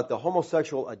talks about the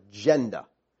homosexual agenda.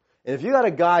 And if you got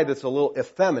a guy that's a little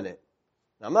effeminate,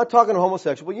 now I'm not talking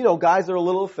homosexual, but guys that are a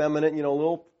little effeminate, a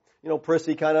little,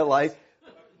 prissy kind of like.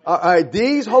 All right,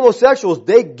 these homosexuals,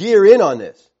 they gear in on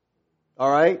this.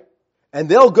 All right? And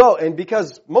they'll go, and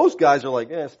because most guys are like,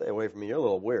 stay away from me, you're a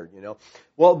little weird,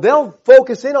 Well, they'll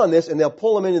focus in on this and they'll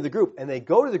pull them into the group. And they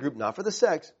go to the group not for the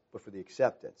sex, but for the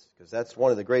acceptance. Because that's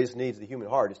one of the greatest needs of the human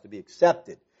heart is to be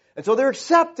accepted. And so they're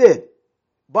accepted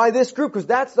by this group because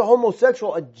that's the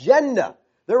homosexual agenda.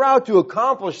 They're out to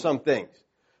accomplish some things.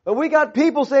 But we got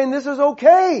people saying this is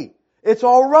okay. It's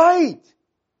all right.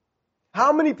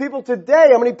 How many people today,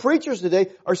 how many preachers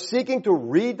today are seeking to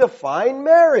redefine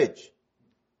marriage?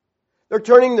 They're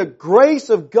turning the grace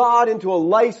of God into a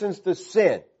license to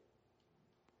sin.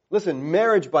 Listen,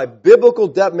 marriage by biblical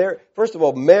depth, first of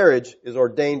all, marriage is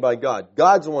ordained by God.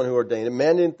 God's the one who ordained it.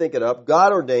 Man didn't think it up.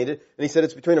 God ordained it. And He said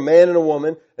it's between a man and a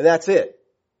woman, and that's it.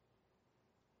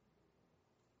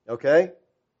 Okay?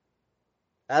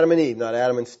 Adam and Eve, not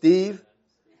Adam and Steve.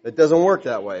 It doesn't work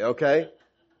that way, okay?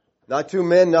 Not two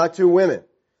men, not two women.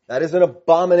 That is an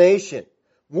abomination.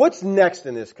 What's next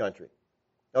in this country?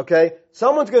 Okay?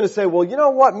 Someone's going to say, well, you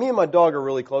know what? Me and my dog are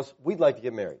really close. We'd like to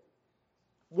get married.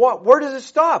 What? Where does it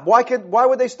stop? Why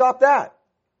would they stop that?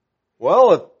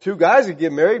 Well, if two guys could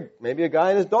get married, maybe a guy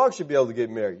and his dog should be able to get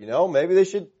married. Maybe they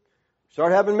should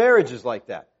start having marriages like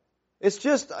that.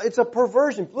 It's a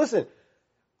perversion. Listen,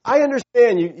 I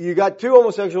understand you got two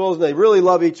homosexuals and they really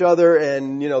love each other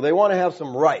and, they want to have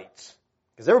some rights.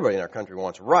 Because everybody in our country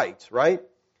wants rights, right?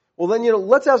 Well then,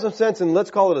 let's have some sense and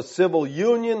let's call it a civil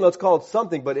union. Let's call it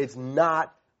something, but it's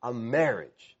not a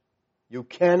marriage. You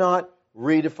cannot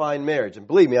redefine marriage. And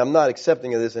believe me, I'm not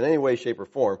accepting of this in any way, shape, or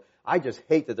form. I just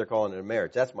hate that they're calling it a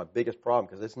marriage. That's my biggest problem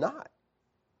because it's not.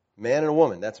 Man and a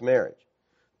woman, that's marriage.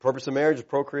 The purpose of marriage is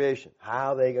procreation.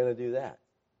 How are they going to do that?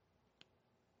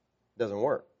 It doesn't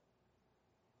work.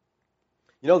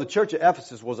 The church of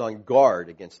Ephesus was on guard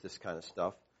against this kind of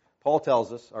stuff.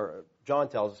 John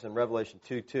tells us in Revelation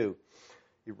 2:2,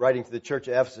 he's writing to the church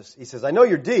of Ephesus, he says, I know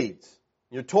your deeds,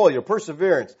 your toil, your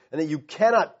perseverance, and that you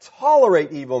cannot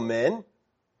tolerate evil men,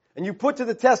 and you put to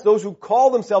the test those who call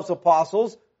themselves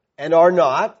apostles and are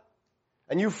not,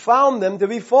 and you found them to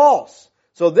be false.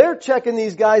 So they're checking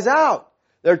these guys out.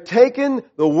 They're taking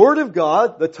the Word of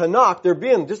God, the Tanakh, they're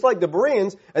being just like the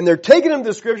Bereans, and they're taking them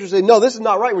to Scripture and saying, no, this is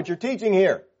not right what you're teaching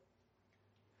here.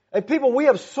 And people, we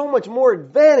have so much more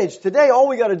advantage today. All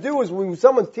we got to do is when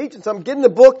someone's teaching something, get in the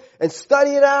book and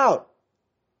study it out.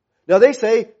 Now they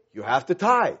say, you have to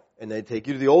tithe. And they take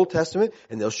you to the Old Testament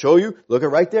and they'll show you, look at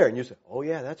right there. And you say, oh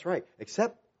yeah, that's right.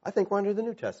 Except, I think we're under the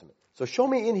New Testament. So show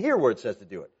me in here where it says to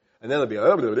do it. And then they'll be,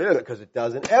 oh, because it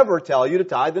doesn't ever tell you to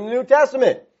tithe in the New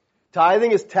Testament.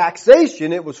 Tithing is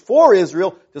taxation. It was for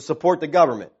Israel to support the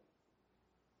government.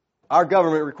 Our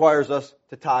government requires us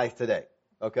to tithe today.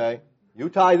 Okay? You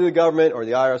tithe to the government or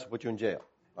the IRS will put you in jail.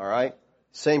 Alright?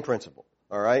 Same principle.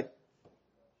 Alright?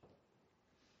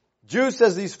 Jude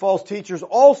says these false teachers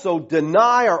also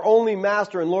deny our only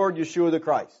Master and Lord, Yeshua the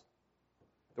Christ.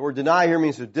 The word deny here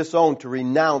means to disown, to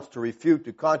renounce, to refute,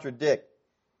 to contradict.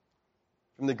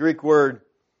 From the Greek word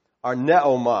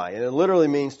arneomai, and it literally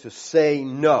means to say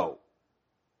no.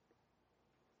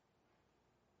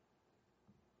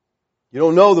 You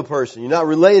don't know the person. You're not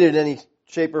related in any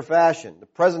shape or fashion. The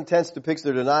present tense depicts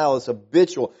their denial as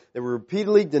habitual. They were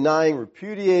repeatedly denying,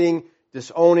 repudiating,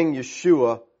 disowning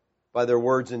Yeshua by their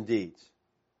words and deeds.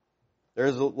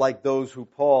 There's like those who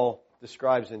Paul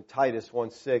describes in Titus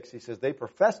 1:6. He says they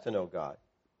profess to know God,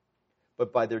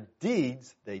 but by their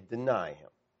deeds they deny Him.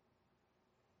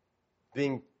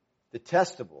 Being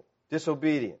detestable,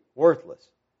 disobedient, worthless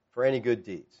for any good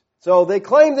deeds. So they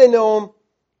claim they know Him,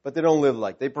 but they don't live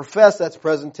like. They profess, that's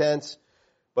present tense,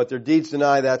 but their deeds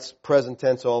deny, that's present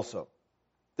tense also.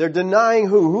 They're denying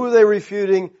who? Who are they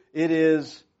refuting? It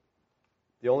is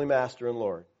the only Master and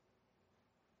Lord,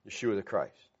 Yeshua the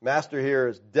Christ. Master here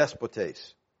is despotes.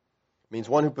 It means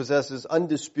one who possesses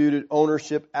undisputed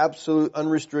ownership, absolute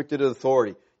unrestricted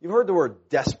authority. You've heard the word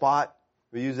despot.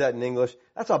 We use that in English.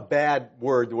 That's a bad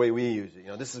word the way we use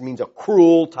it. This means a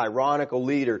cruel, tyrannical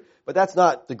leader. But that's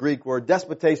not the Greek word.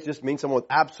 Despotes just means someone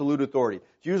with absolute authority.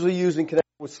 It's usually used in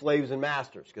connection with slaves and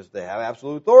masters because they have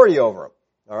absolute authority over them.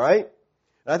 All right?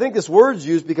 And I think this word's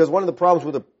used because one of the problems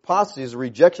with apostasy is the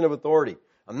rejection of authority.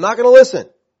 I'm not going to listen.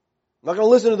 I'm not going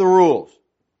to listen to the rules.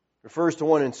 It refers to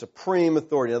one in supreme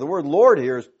authority. Now the word Lord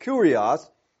here is kurios.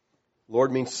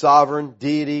 Lord means sovereign,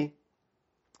 deity.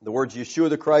 The words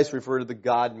Yeshua the Christ refer to the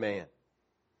God-man.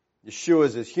 Yeshua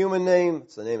is his human name.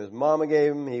 It's the name his mama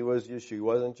gave him. He was Yeshua. He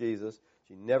wasn't Jesus.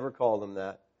 She never called him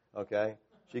that. Okay?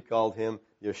 She called him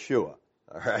Yeshua.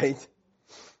 All right?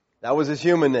 That was his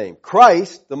human name.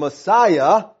 Christ, the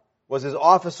Messiah, was his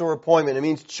office or appointment. It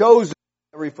means chosen.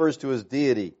 It refers to his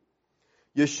deity.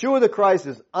 Yeshua the Christ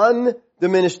is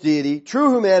undiminished deity,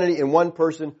 true humanity in one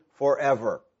person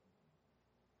forever.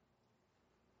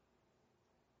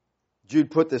 Jude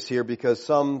put this here because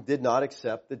some did not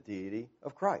accept the deity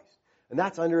of Christ. And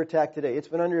that's under attack today. It's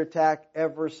been under attack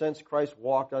ever since Christ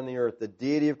walked on the earth. The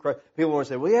deity of Christ. People want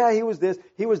to say, well, yeah, he was this,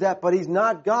 he was that, but he's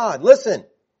not God. Listen,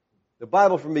 the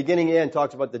Bible from beginning to end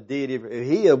talks about the deity. If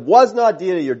he was not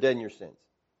deity, you're dead in your sins.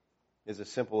 It's as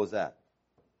simple as that.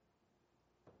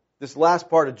 This last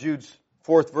part of Jude's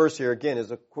 4th verse here, again,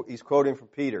 he's quoting from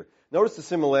Peter. Notice the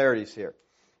similarities here.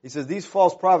 He says, these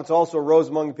false prophets also arose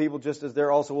among the people, just as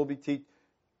there also will be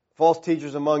false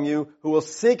teachers among you who will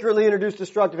secretly introduce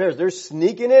destructive errors. They're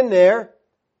sneaking in there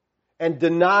and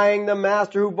denying the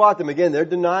master who bought them. Again, they're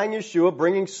denying Yeshua,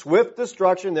 bringing swift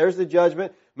destruction. There's the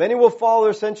judgment. Many will follow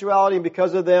their sensuality, and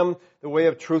because of them, the way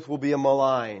of truth will be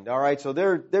maligned. All right, so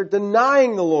they're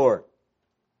denying the Lord.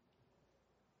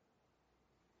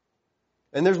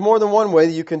 And there's more than one way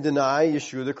that you can deny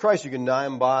Yeshua the Christ. You can deny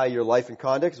Him by your life and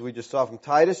conduct, as we just saw from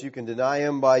Titus. You can deny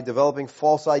Him by developing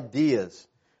false ideas.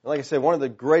 And like I said, one of the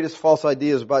greatest false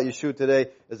ideas about Yeshua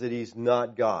today is that He's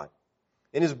not God.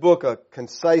 In his book, A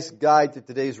Concise Guide to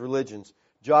Today's Religions,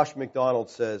 Josh McDonald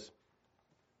says,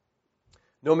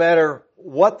 no matter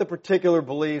what the particular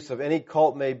beliefs of any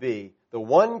cult may be, the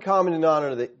one common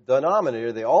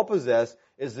denominator they all possess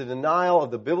is the denial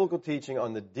of the biblical teaching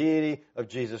on the deity of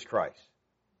Jesus Christ.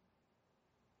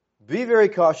 Be very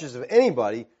cautious of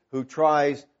anybody who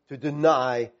tries to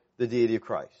deny the deity of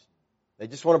Christ. They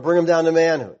just want to bring him down to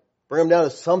manhood. Bring him down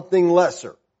to something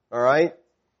lesser. All right?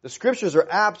 The scriptures are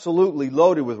absolutely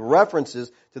loaded with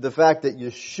references to the fact that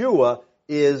Yeshua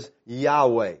is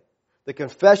Yahweh. The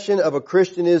confession of a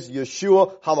Christian is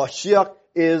Yeshua HaMashiach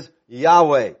is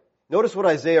Yahweh. Notice what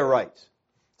Isaiah writes.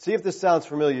 See if this sounds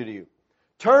familiar to you.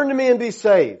 Turn to me and be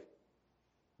saved.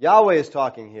 Yahweh is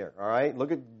talking here, all right?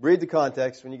 Read the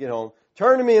context when you get home.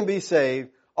 Turn to me and be saved,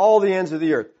 all the ends of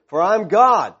the earth. For I am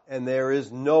God, and there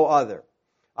is no other.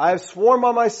 I have sworn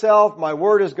by myself, my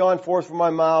word has gone forth from my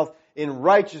mouth in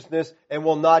righteousness and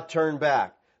will not turn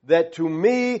back. That to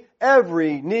me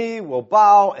every knee will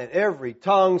bow and every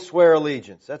tongue swear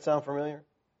allegiance. That sound familiar?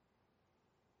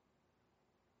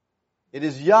 It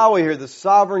is Yahweh here, the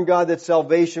sovereign God, that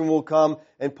salvation will come.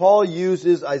 And Paul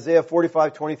uses Isaiah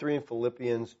 45:23 and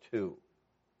Philippians 2,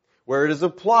 where it is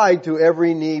applied to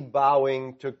every knee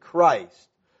bowing to Christ.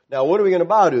 Now, what are we going to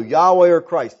bow to? Yahweh or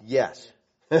Christ? Yes.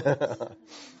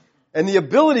 And the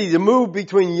ability to move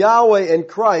between Yahweh and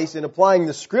Christ and applying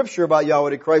the scripture about Yahweh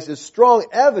to Christ is strong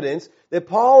evidence that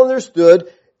Paul understood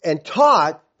and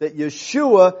taught that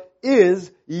Yeshua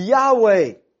is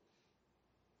Yahweh.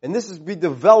 And this is be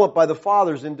developed by the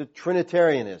fathers into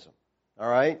Trinitarianism. All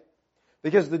right?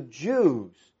 Because the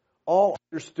Jews all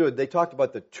understood, they talked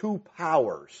about the two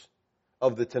powers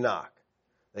of the Tanakh.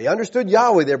 They understood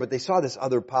Yahweh there, but they saw this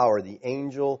other power, the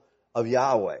angel of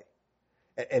Yahweh.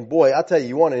 And boy, I'll tell you,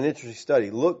 you want an interesting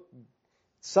study. Look,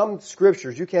 some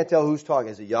scriptures, you can't tell who's talking.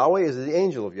 Is it Yahweh? Is it the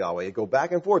angel of Yahweh? They go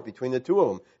back and forth between the two of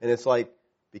them. And it's like,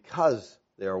 because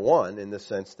they are one in the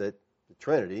sense that the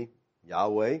Trinity,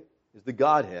 Yahweh, is the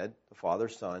Godhead, the Father,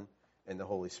 Son, and the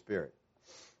Holy Spirit.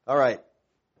 All right.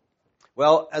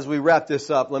 Well, as we wrap this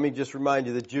up, let me just remind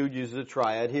you that Jude uses a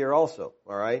triad here also.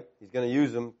 All right? He's going to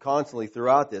use them constantly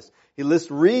throughout this. He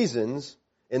lists reasons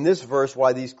in this verse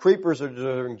why these creepers are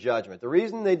deserving judgment. The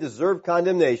reason they deserve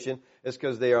condemnation is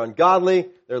because they are ungodly,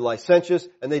 they're licentious,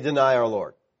 and they deny our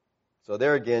Lord. So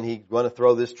there again, he's going to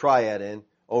throw this triad in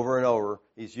over and over.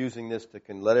 He's using this to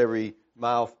let every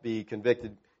mouth be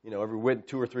convicted. Every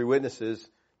 2 or 3 witnesses,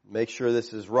 make sure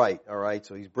this is right. All right,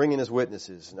 so he's bringing his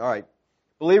witnesses. All right,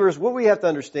 believers, what we have to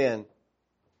understand,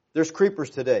 there's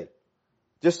creepers today,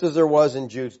 just as there was in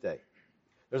Jude's day.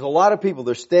 There's a lot of people,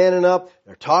 they're standing up,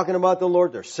 they're talking about the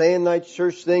Lord, they're saying nice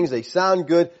church things, they sound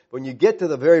good, but when you get to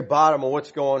the very bottom of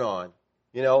what's going on,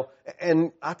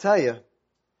 and I'll tell you,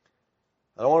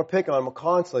 I don't want to pick on them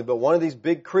constantly, but one of these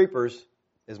big creepers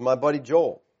is my buddy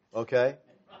Joel, okay?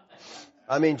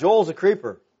 I mean, Joel's a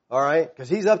creeper, all right? Because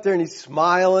he's up there and he's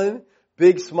smiling,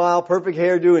 big smile, perfect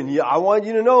hairdo, and I want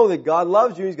you to know that God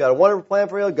loves you. He's got a wonderful plan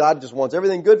for you. God just wants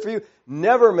everything good for you.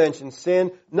 Never mentions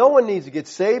sin. No one needs to get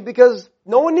saved because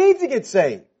no one needs to get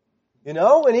saved.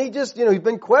 And he just, he's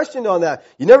been questioned on that.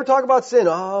 You never talk about sin.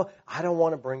 Oh, I don't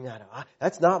want to bring that up.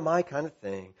 That's not my kind of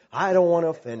thing. I don't want to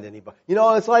offend anybody.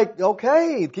 It's like,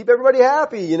 okay, keep everybody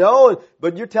happy,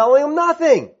 but you're telling them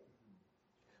nothing.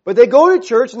 But they go to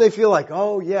church and they feel like,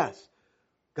 oh yes,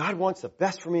 God wants the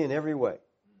best for me in every way.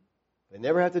 They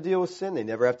never have to deal with sin. They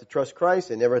never have to trust Christ.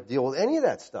 They never have to deal with any of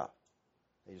that stuff.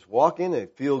 They just walk in, they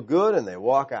feel good, and they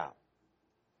walk out.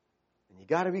 And you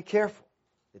got to be careful.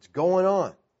 It's going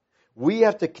on. We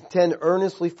have to contend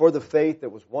earnestly for the faith that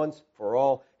was once for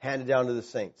all handed down to the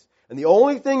saints. And the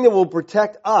only thing that will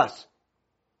protect us,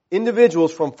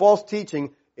 individuals, from false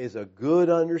teaching is a good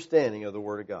understanding of the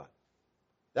Word of God.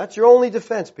 That's your only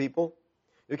defense, people.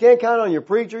 You can't count on your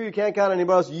preacher. You can't count on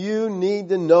anybody else. You need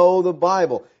to know the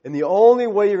Bible. And the only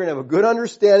way you're going to have a good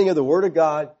understanding of the Word of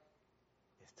God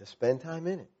is to spend time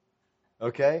in it.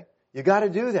 Okay? You got to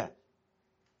do that.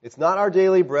 It's not our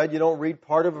daily bread. You don't read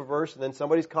part of a verse and then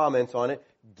somebody's comments on it.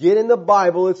 Get in the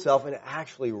Bible itself and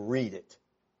actually read it.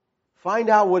 Find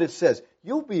out what it says.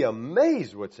 You'll be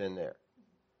amazed what's in there.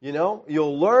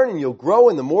 You'll learn and you'll grow,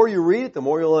 and the more you read it, the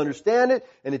more you'll understand it,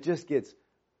 and it just gets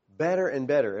better and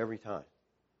better every time.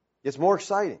 It's more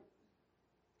exciting.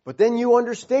 But then you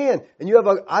understand, and you have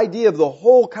an idea of the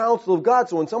whole counsel of God.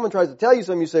 So when someone tries to tell you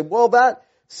something, you say, well, that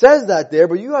says that there,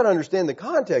 but you got to understand the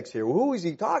context here. Well, who is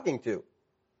he talking to?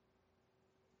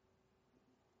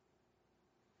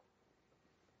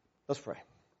 Let's pray.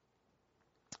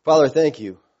 Father, I thank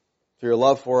you for your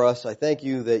love for us. I thank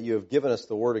you that you have given us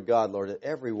the Word of God, Lord, that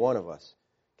every one of us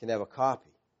can have a copy.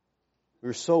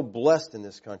 We're so blessed in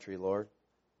this country, Lord.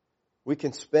 We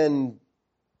can spend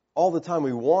all the time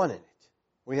we want in it.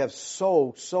 We have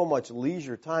so much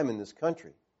leisure time in this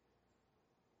country.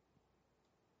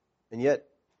 And yet,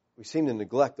 we seem to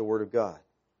neglect the Word of God.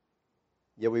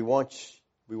 Yet we want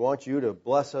you to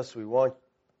bless us. We want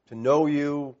to know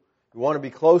you. We want to be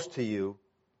close to you.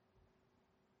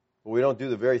 But we don't do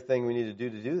the very thing we need to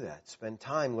do that. Spend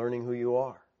time learning who you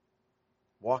are.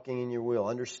 Walking in your will,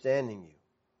 understanding you.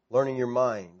 Learning your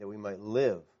mind that we might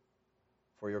live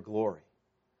for your glory.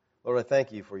 Lord, I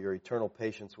thank you for your eternal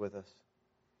patience with us.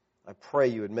 I pray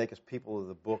you would make us people of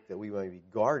the book, that we may be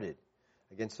guarded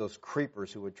against those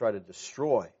creepers who would try to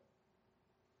destroy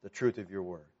the truth of your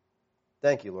word.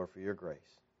 Thank you, Lord, for your grace.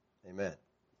 Amen.